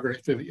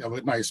biography of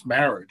a nice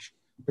marriage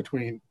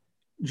between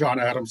John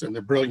Adams and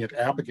the brilliant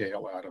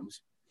Abigail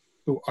Adams,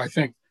 who I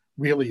think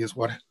really is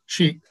what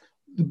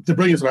the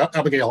brilliance of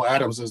Abigail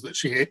Adams is that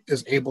she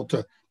is able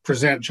to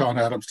present John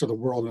Adams to the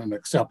world in an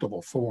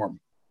acceptable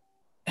form.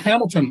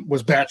 Hamilton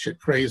was batshit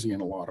crazy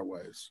in a lot of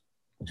ways,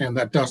 and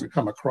that doesn't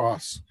come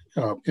across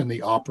in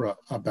the opera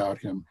about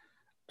him.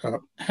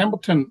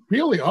 Hamilton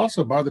really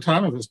also, by the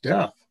time of his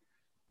death,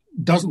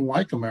 doesn't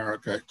like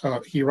America.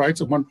 He writes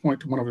at one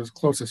point to one of his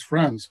closest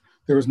friends,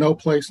 "There is no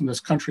place in this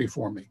country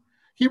for me."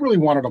 He really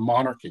wanted a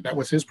monarchy. That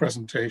was his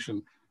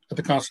presentation at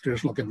the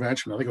Constitutional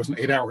Convention. I think it was an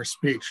 8-hour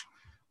speech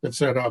that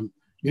said,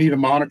 you need a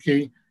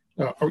monarchy,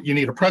 or you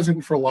need a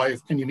president for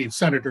life, and you need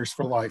senators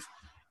for life.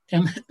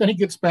 And then he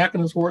gets back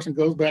on his horse and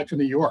goes back to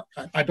New York.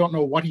 I don't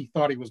know what he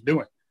thought he was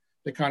doing.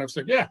 They kind of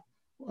said, yeah,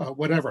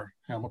 whatever,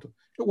 Hamilton.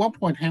 At one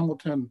point,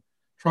 Hamilton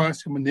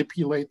tries to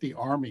manipulate the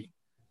army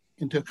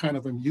into kind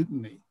of a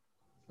mutiny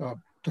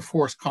to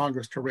force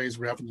Congress to raise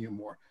revenue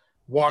more.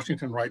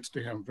 Washington writes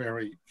to him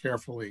very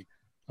carefully,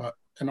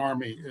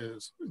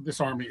 this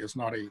army is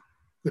not a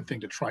good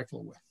thing to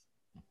trifle with.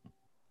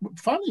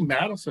 Finally,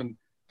 Madison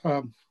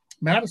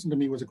to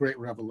me was a great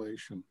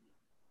revelation.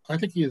 I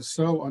think he is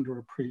so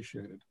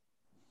underappreciated.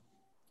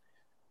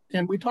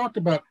 And we talked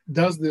about,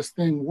 does this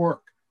thing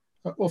work?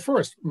 Well,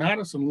 first,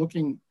 Madison,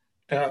 looking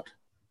at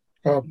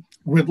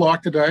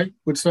gridlock today,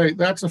 would say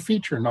that's a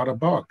feature, not a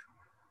bug.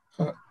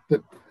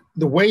 That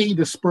the way he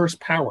dispersed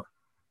power,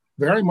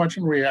 very much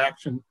in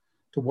reaction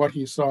to what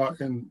he saw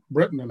in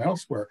Britain and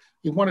elsewhere,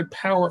 he wanted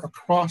power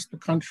across the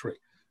country.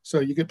 So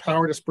you get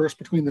power dispersed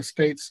between the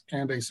states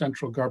and a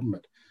central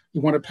government. He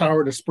wanted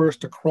power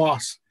dispersed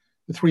across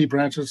the three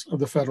branches of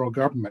the federal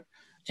government.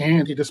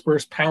 And he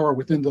dispersed power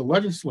within the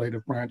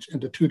legislative branch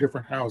into two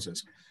different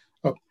houses.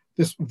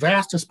 This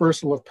vast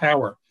dispersal of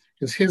power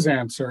is his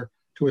answer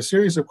to a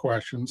series of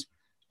questions.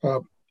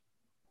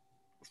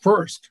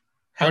 First,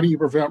 how do you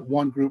prevent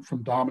one group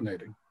from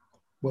dominating?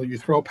 Well, you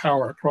throw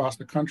power across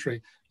the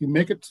country. You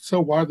make it so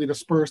widely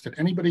dispersed that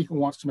anybody who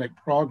wants to make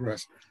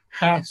progress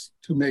has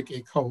to make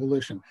a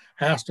coalition,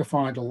 has to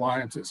find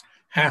alliances,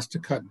 has to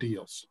cut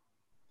deals.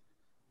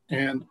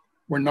 And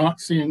we're not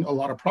seeing a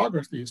lot of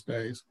progress these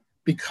days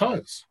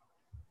because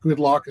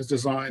gridlock is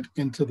designed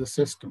into the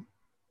system.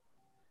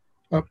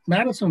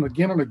 Madison,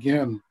 again and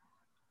again,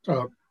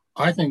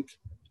 I think,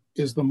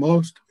 is the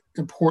most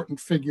important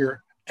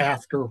figure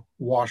after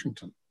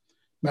Washington.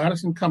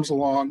 Madison comes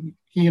along,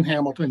 he and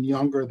Hamilton,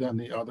 younger than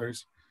the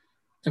others,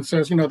 and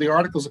says, the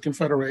Articles of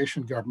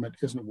Confederation government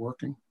isn't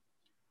working.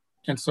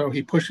 And so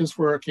he pushes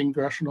for a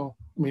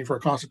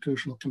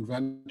constitutional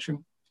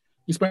convention.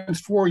 He spends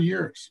 4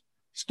 years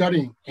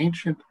studying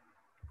ancient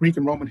Greek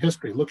and Roman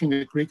history, looking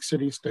at Greek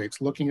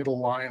city-states, looking at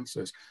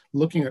alliances,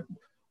 looking at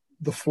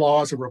the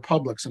flaws of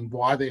republics and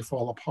why they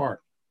fall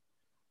apart.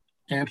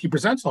 And he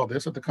presents all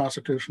this at the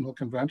Constitutional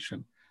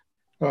Convention,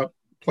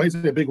 plays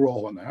a big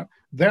role in that.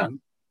 Then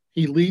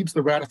he leads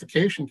the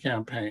ratification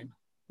campaign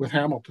with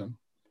Hamilton.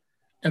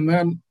 And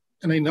then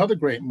in another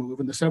great move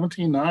in the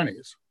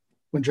 1790s,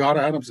 when John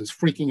Adams is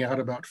freaking out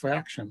about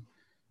faction,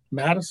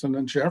 Madison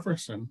and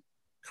Jefferson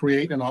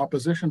create an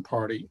opposition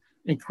party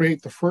and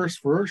create the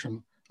first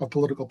version of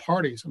political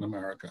parties in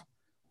America.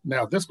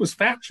 Now, this was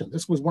faction.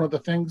 This was one of the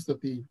things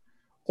that the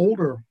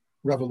older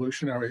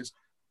revolutionaries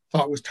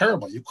thought was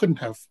terrible. You couldn't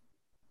have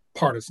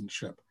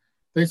partisanship.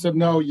 They said,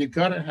 no, you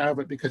got to have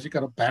it because you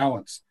got to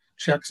balance,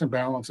 checks and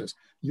balances.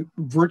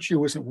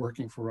 Virtue isn't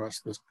working for us,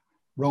 this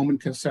Roman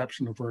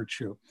conception of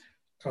virtue.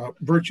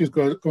 Virtue is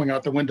going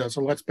out the window,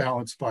 so let's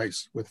balance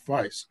vice with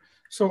vice.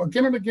 So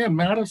again and again,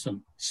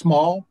 Madison,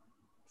 small,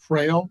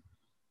 frail,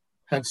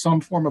 had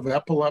some form of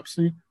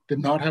epilepsy, did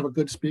not have a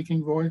good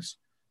speaking voice,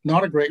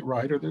 not a great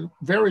writer. There are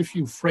very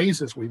few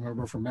phrases we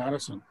remember from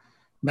Madison.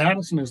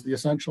 Madison is the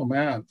essential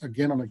man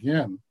again and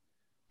again.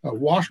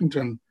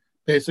 Washington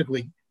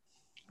basically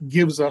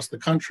gives us the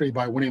country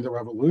by winning the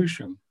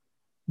revolution,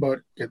 but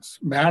it's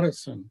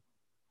Madison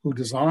who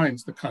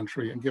designs the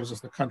country and gives us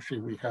the country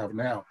we have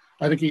now.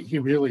 I think he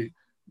really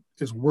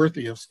is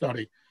worthy of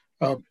study.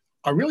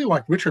 I really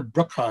like Richard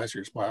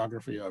Brookhiser's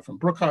biography of him.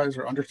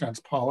 Brookhiser understands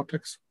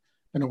politics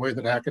in a way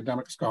that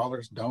academic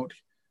scholars don't.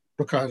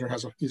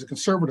 Brookhiser he's a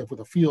conservative with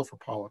a feel for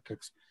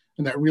politics,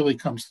 and that really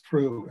comes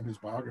through in his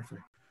biography.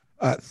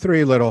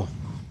 Three little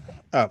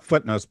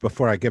footnotes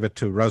before I give it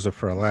to Rosa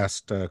for a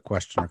last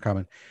question or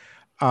comment.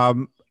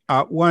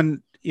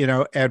 One,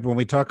 Ed, when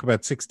we talk about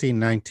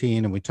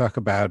 1619 and we talk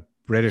about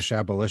British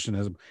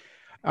abolitionism,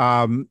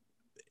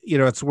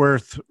 it's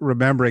worth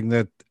remembering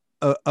that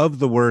of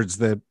the words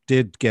that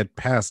did get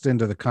passed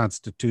into the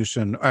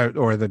Constitution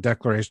or the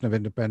Declaration of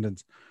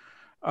Independence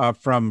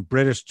from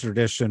British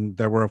tradition,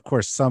 there were, of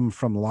course, some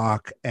from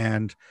Locke,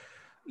 and,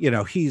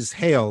 he's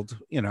hailed,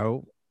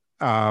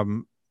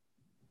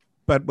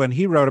 but when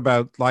he wrote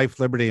about life,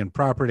 liberty, and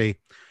property,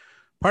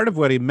 part of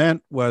what he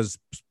meant was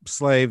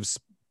slaves,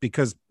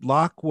 because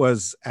Locke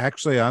was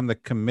actually on the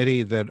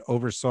committee that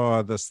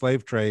oversaw the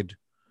slave trade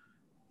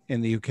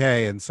in the UK.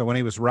 And so when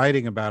he was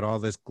writing about all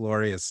this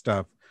glorious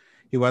stuff,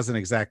 he wasn't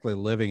exactly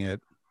living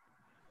it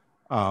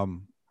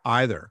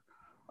either.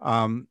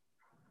 And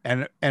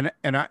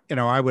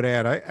I would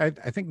add, I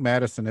think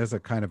Madison is a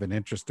kind of an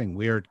interesting,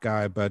 weird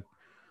guy, but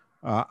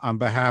on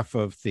behalf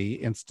of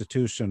the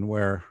institution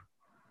where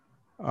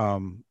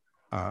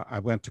I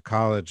went to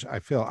college, I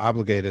feel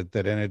obligated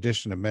that in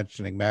addition to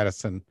mentioning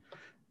Madison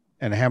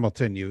and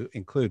Hamilton, you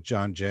include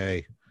John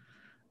Jay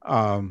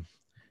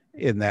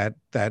in that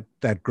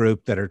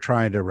group that are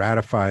trying to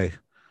ratify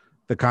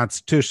the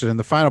Constitution. And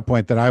the final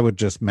point that I would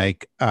just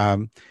make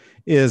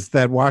is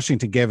that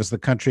Washington gave us the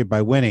country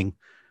by winning.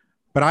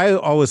 But I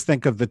always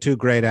think of the two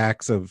great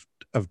acts of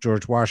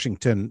George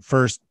Washington,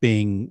 first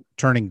being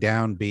turning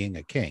down being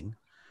a king,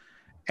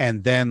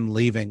 and then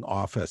leaving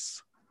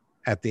office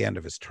at the end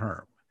of his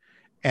term.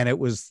 And it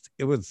was,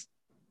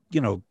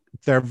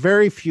 there are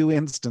very few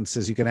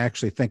instances you can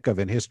actually think of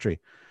in history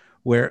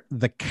where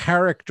the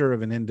character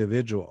of an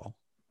individual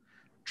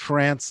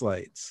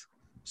translates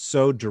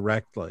so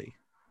directly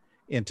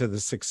into the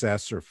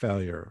success or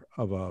failure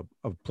of a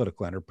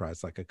political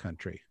enterprise like a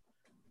country,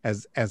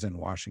 as in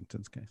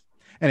Washington's case.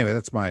 Anyway,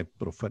 that's my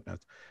little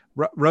footnotes.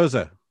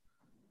 Rosa,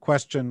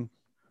 question.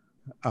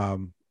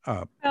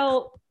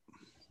 Well,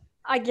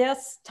 I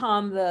guess,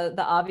 Tom, the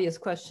obvious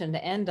question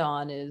to end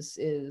on is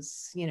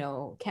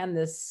can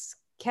this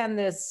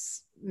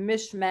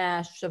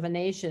mishmash of a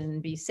nation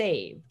be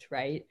saved,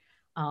 right?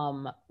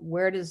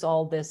 Where does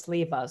all this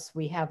leave us?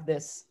 We have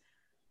this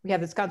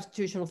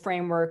constitutional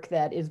framework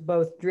that is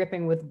both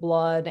dripping with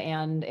blood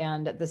and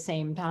at the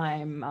same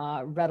time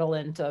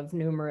redolent of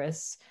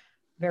numerous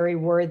very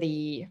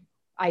worthy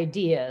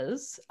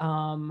ideas,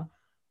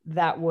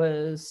 that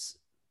was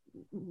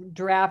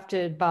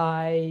drafted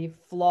by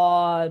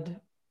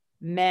flawed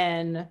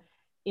men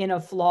in a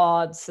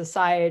flawed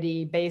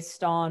society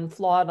based on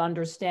flawed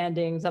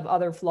understandings of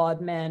other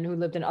flawed men who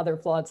lived in other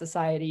flawed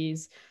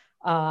societies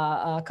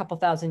a couple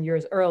thousand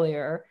years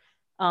earlier.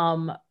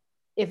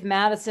 If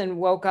Madison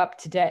woke up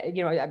today,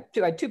 I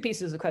had two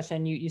pieces of the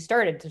question. You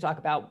started to talk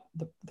about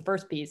the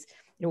first piece.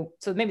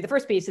 So maybe the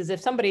first piece is,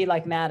 if somebody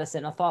like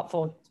Madison, a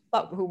thoughtful,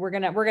 who we're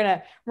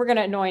gonna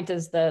anoint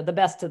as the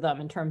best of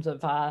them in terms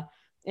of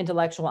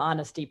intellectual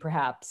honesty,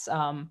 perhaps.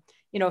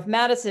 If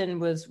Madison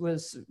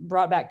was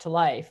brought back to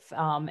life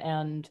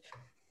and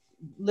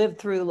lived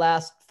through the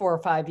last 4 or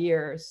 5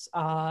 years,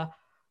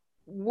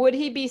 would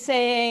he be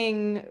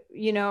saying,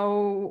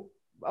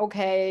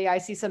 okay, I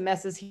see some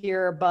messes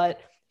here, but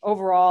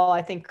overall,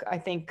 I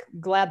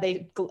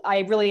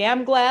really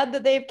am glad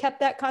that they've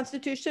kept that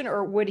Constitution?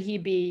 Or would he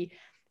be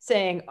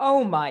saying,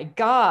 oh my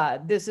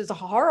God, this is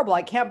horrible.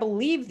 I can't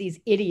believe these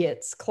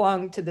idiots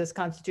clung to this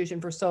Constitution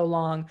for so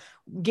long,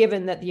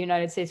 given that the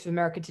United States of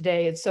America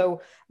today is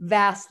so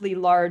vastly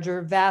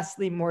larger,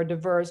 vastly more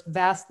diverse,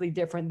 vastly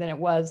different than it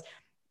was.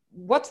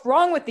 What's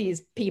wrong with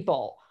these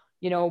people?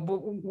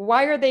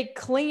 Why are they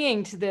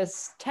clinging to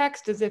this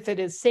text as if it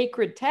is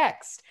sacred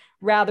text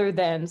rather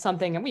than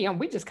something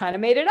we just kind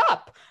of made it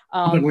up?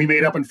 We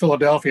made up in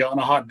Philadelphia on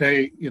a hot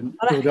day in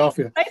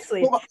Philadelphia.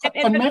 Precisely.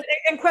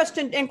 And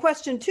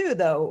question two,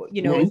 though,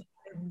 mm-hmm.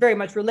 very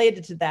much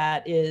related to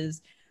that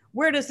is,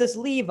 where does this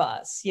leave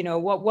us? You know,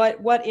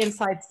 what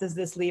insights does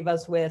this leave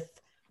us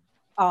with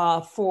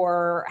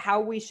for how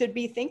we should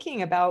be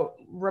thinking about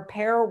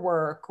repair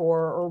work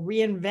or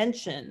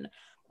reinvention?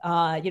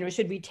 You know,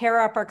 should we tear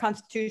up our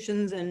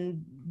constitutions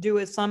and do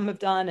as some have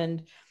done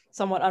and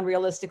somewhat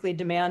unrealistically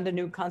demand a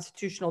new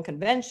constitutional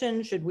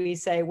convention? Should we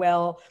say,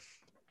 well,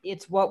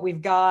 it's what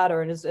we've got,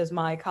 or as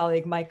my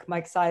colleague Mike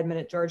Seidman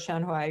at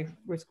Georgetown, who I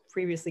was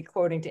previously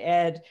quoting to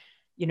Ed,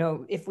 you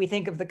know, if we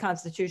think of the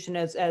Constitution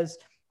as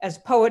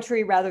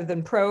poetry rather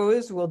than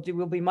prose, we'll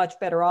be much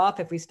better off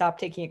if we stop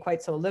taking it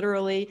quite so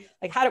literally.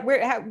 Like,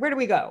 where do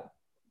we go?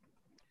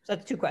 So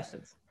that's two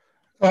questions.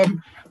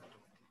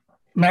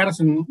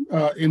 Madison,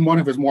 in one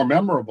of his more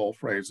memorable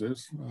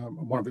phrases,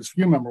 one of his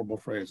few memorable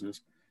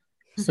phrases,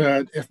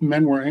 said, "If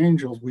men were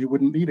angels, we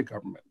wouldn't need a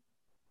government."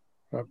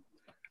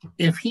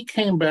 If he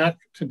came back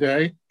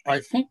today,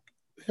 I think,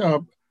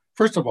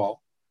 first of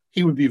all,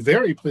 he would be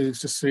very pleased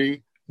to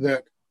see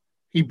that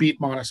he beat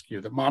Montesquieu,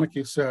 that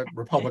Montesquieu said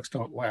republics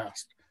don't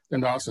last. They're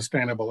not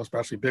sustainable,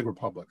 especially big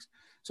republics.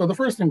 So the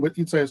first thing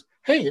he'd say is,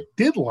 hey, it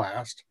did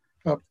last.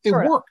 It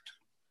worked.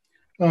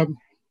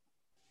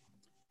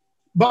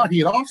 But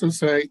he'd also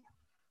say,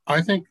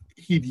 I think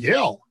he'd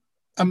yell,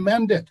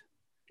 amend it.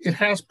 It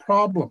has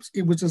problems.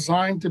 It was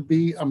designed to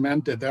be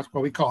amended. That's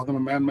why we call them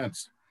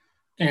amendments.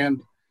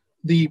 And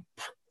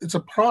it's a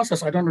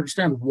process. I don't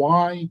understand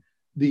why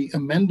the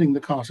amending the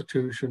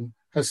Constitution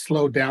has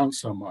slowed down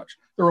so much.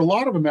 There were a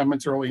lot of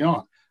amendments early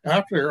on.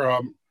 After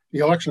the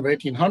election of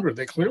 1800,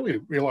 they clearly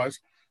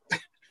realized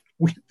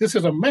this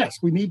is a mess.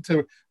 We need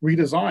to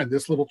redesign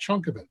this little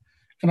chunk of it.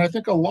 And I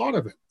think a lot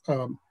of it,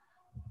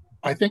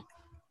 I think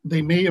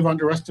they may have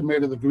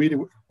underestimated the degree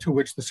to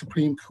which the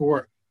Supreme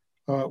Court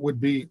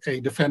would be a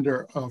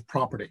defender of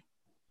property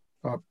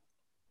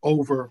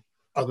over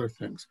other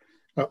things.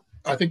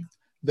 I think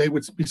they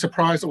would be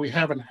surprised that we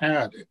haven't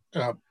had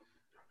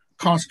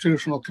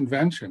constitutional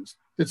conventions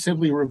that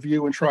simply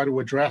review and try to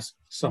address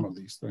some of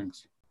these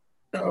things.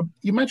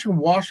 You mentioned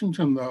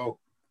Washington, though.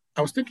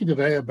 I was thinking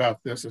today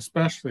about this,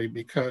 especially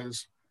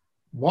because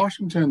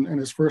Washington, in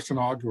his first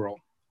inaugural,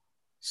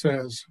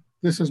 says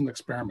this is an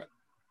experiment.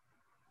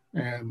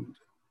 And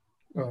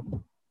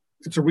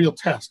it's a real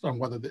test on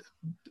whether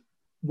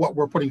what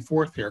we're putting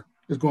forth here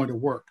is going to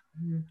work.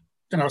 Mm-hmm.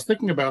 And I was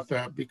thinking about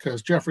that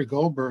because Jeffrey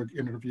Goldberg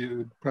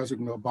interviewed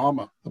President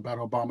Obama about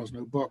Obama's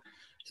new book.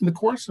 In the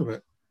course of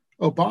it,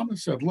 Obama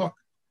said, look,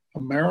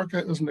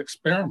 America is an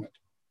experiment,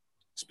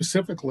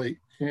 specifically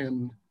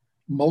in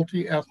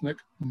multi-ethnic,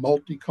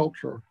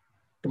 multicultural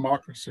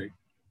democracy,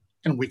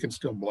 and we can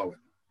still blow it.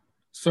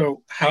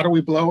 So how do we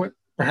blow it?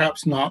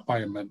 Perhaps not by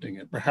amending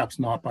it, perhaps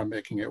not by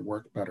making it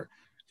work better.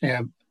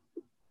 And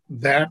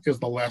that is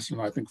the lesson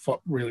I think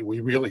we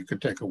really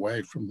could take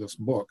away from this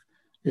book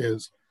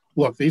is,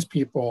 look, these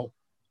people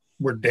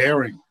were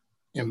daring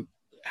in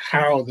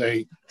how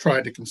they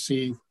tried to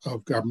conceive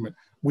of government.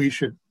 We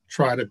should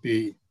try to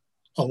be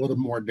a little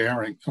more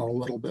daring and a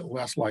little bit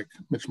less like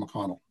Mitch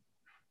McConnell.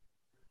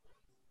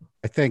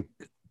 I think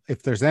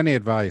if there's any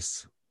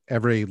advice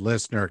every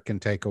listener can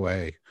take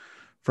away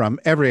from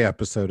every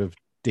episode of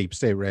Deep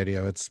State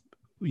Radio, it's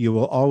you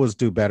will always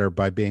do better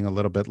by being a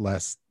little bit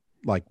less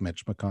like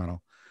Mitch McConnell.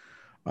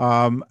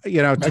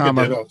 You know, Tom,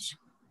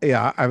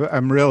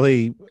 I'm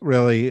really,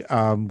 really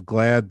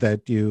glad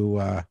that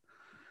you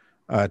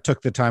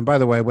took the time. By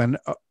the way, when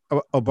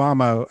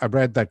Obama, I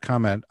read that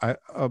comment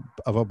of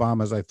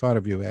Obama's, I thought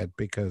of you, Ed,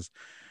 because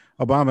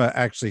Obama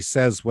actually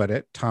says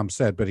what Tom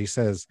said, but he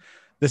says,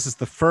 this is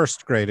the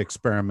first great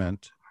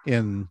experiment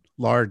in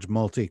large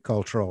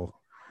multicultural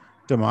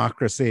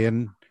democracy.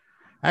 And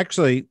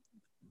actually,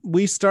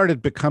 we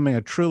started becoming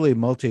a truly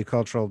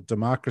multicultural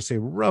democracy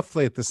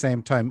roughly at the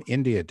same time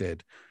India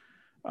did.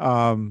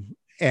 And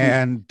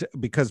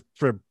because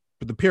for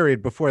the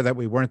period before that,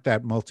 we weren't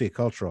that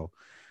multicultural.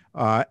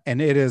 And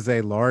it is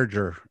a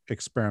larger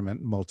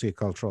experiment,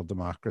 multicultural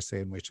democracy.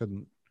 And we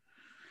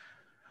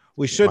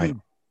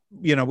shouldn't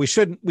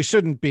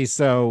be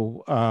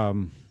so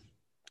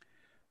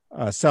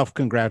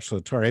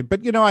self-congratulatory.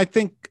 But, you know, I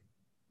think,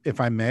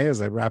 if I may,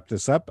 as I wrap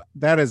this up,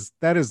 that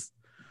is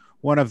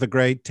one of the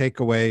great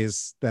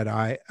takeaways that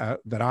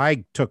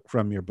I took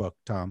from your book,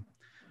 Tom.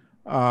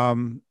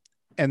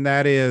 And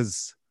that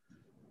is,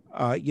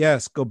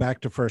 yes, go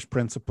back to first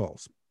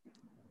principles,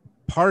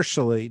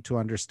 partially to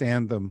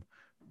understand them,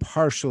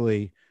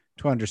 partially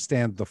to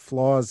understand the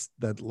flaws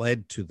that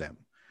led to them.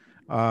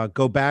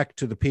 Go back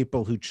to the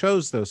people who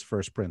chose those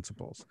first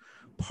principles,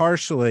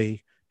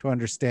 partially to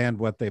understand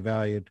what they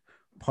valued,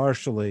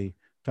 partially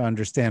to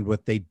understand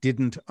what they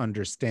didn't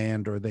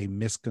understand or they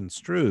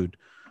misconstrued.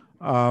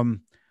 And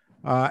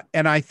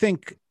I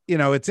think, you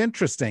know, it's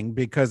interesting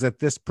because at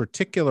this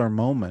particular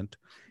moment,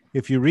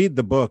 if you read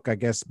the book, I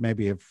guess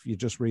maybe if you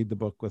just read the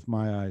book with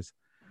my eyes,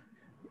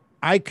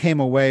 I came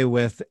away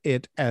with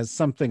it as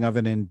something of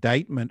an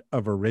indictment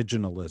of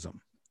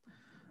originalism,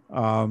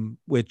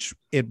 which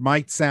it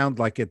might sound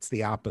like it's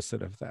the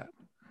opposite of that.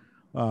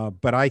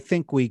 But I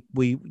think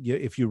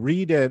if you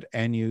read it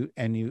and you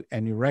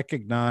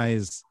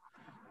recognize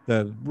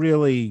the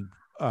really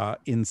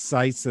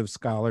incisive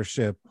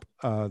scholarship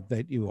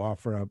that you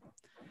offer up,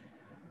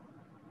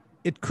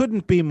 it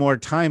couldn't be more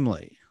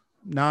timely.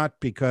 Not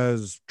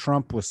because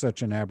Trump was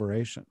such an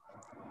aberration,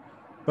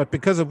 but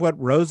because of what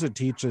Rosa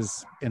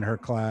teaches in her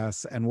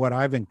class and what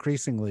I've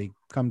increasingly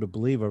come to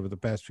believe over the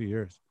past few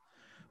years,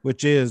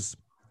 which is,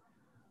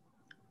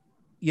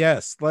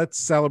 yes, let's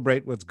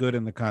celebrate what's good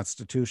in the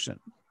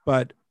Constitution,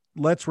 but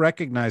let's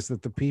recognize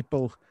that the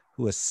people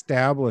who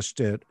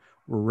established it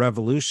were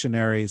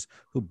revolutionaries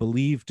who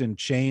believed in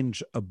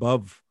change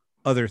above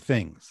other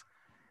things,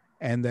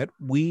 and that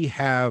we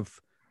have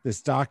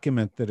this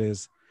document that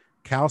is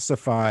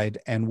calcified,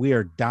 and we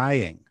are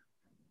dying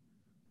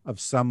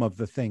of some of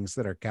the things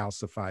that are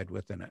calcified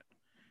within it.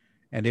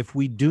 And if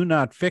we do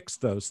not fix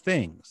those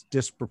things,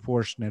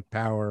 disproportionate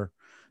power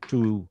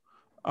to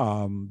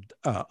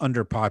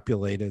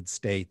underpopulated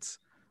states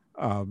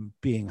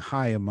being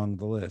high among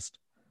the list,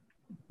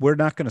 we're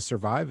not going to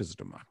survive as a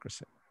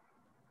democracy.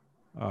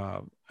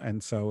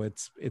 And so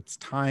it's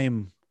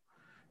time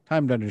to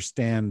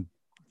understand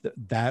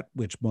that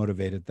which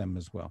motivated them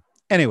as well.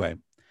 Anyway,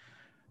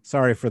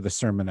 sorry for the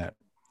sermonette.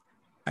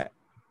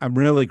 I'm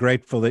really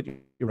grateful that you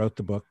wrote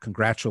the book.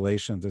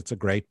 Congratulations. It's a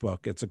great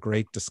book. It's a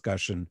great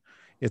discussion.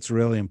 It's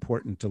really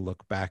important to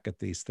look back at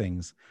these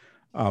things,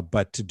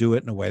 but to do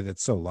it in a way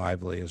that's so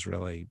lively is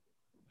really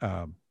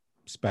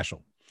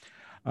special.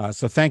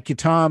 So thank you,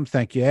 Tom.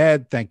 Thank you,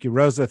 Ed. Thank you,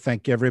 Rosa.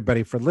 Thank you,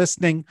 everybody, for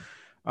listening.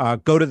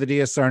 Go to the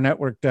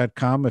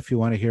dsrnetwork.com if you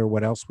want to hear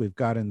what else we've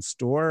got in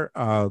store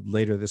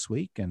later this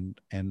week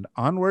and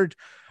onward.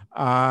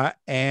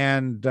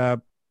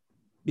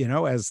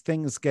 As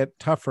things get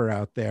tougher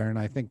out there, and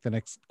I think the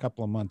next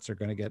couple of months are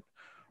going to get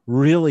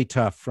really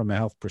tough from a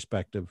health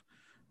perspective,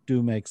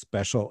 do make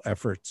special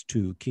efforts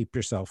to keep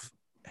yourself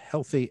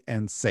healthy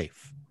and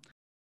safe.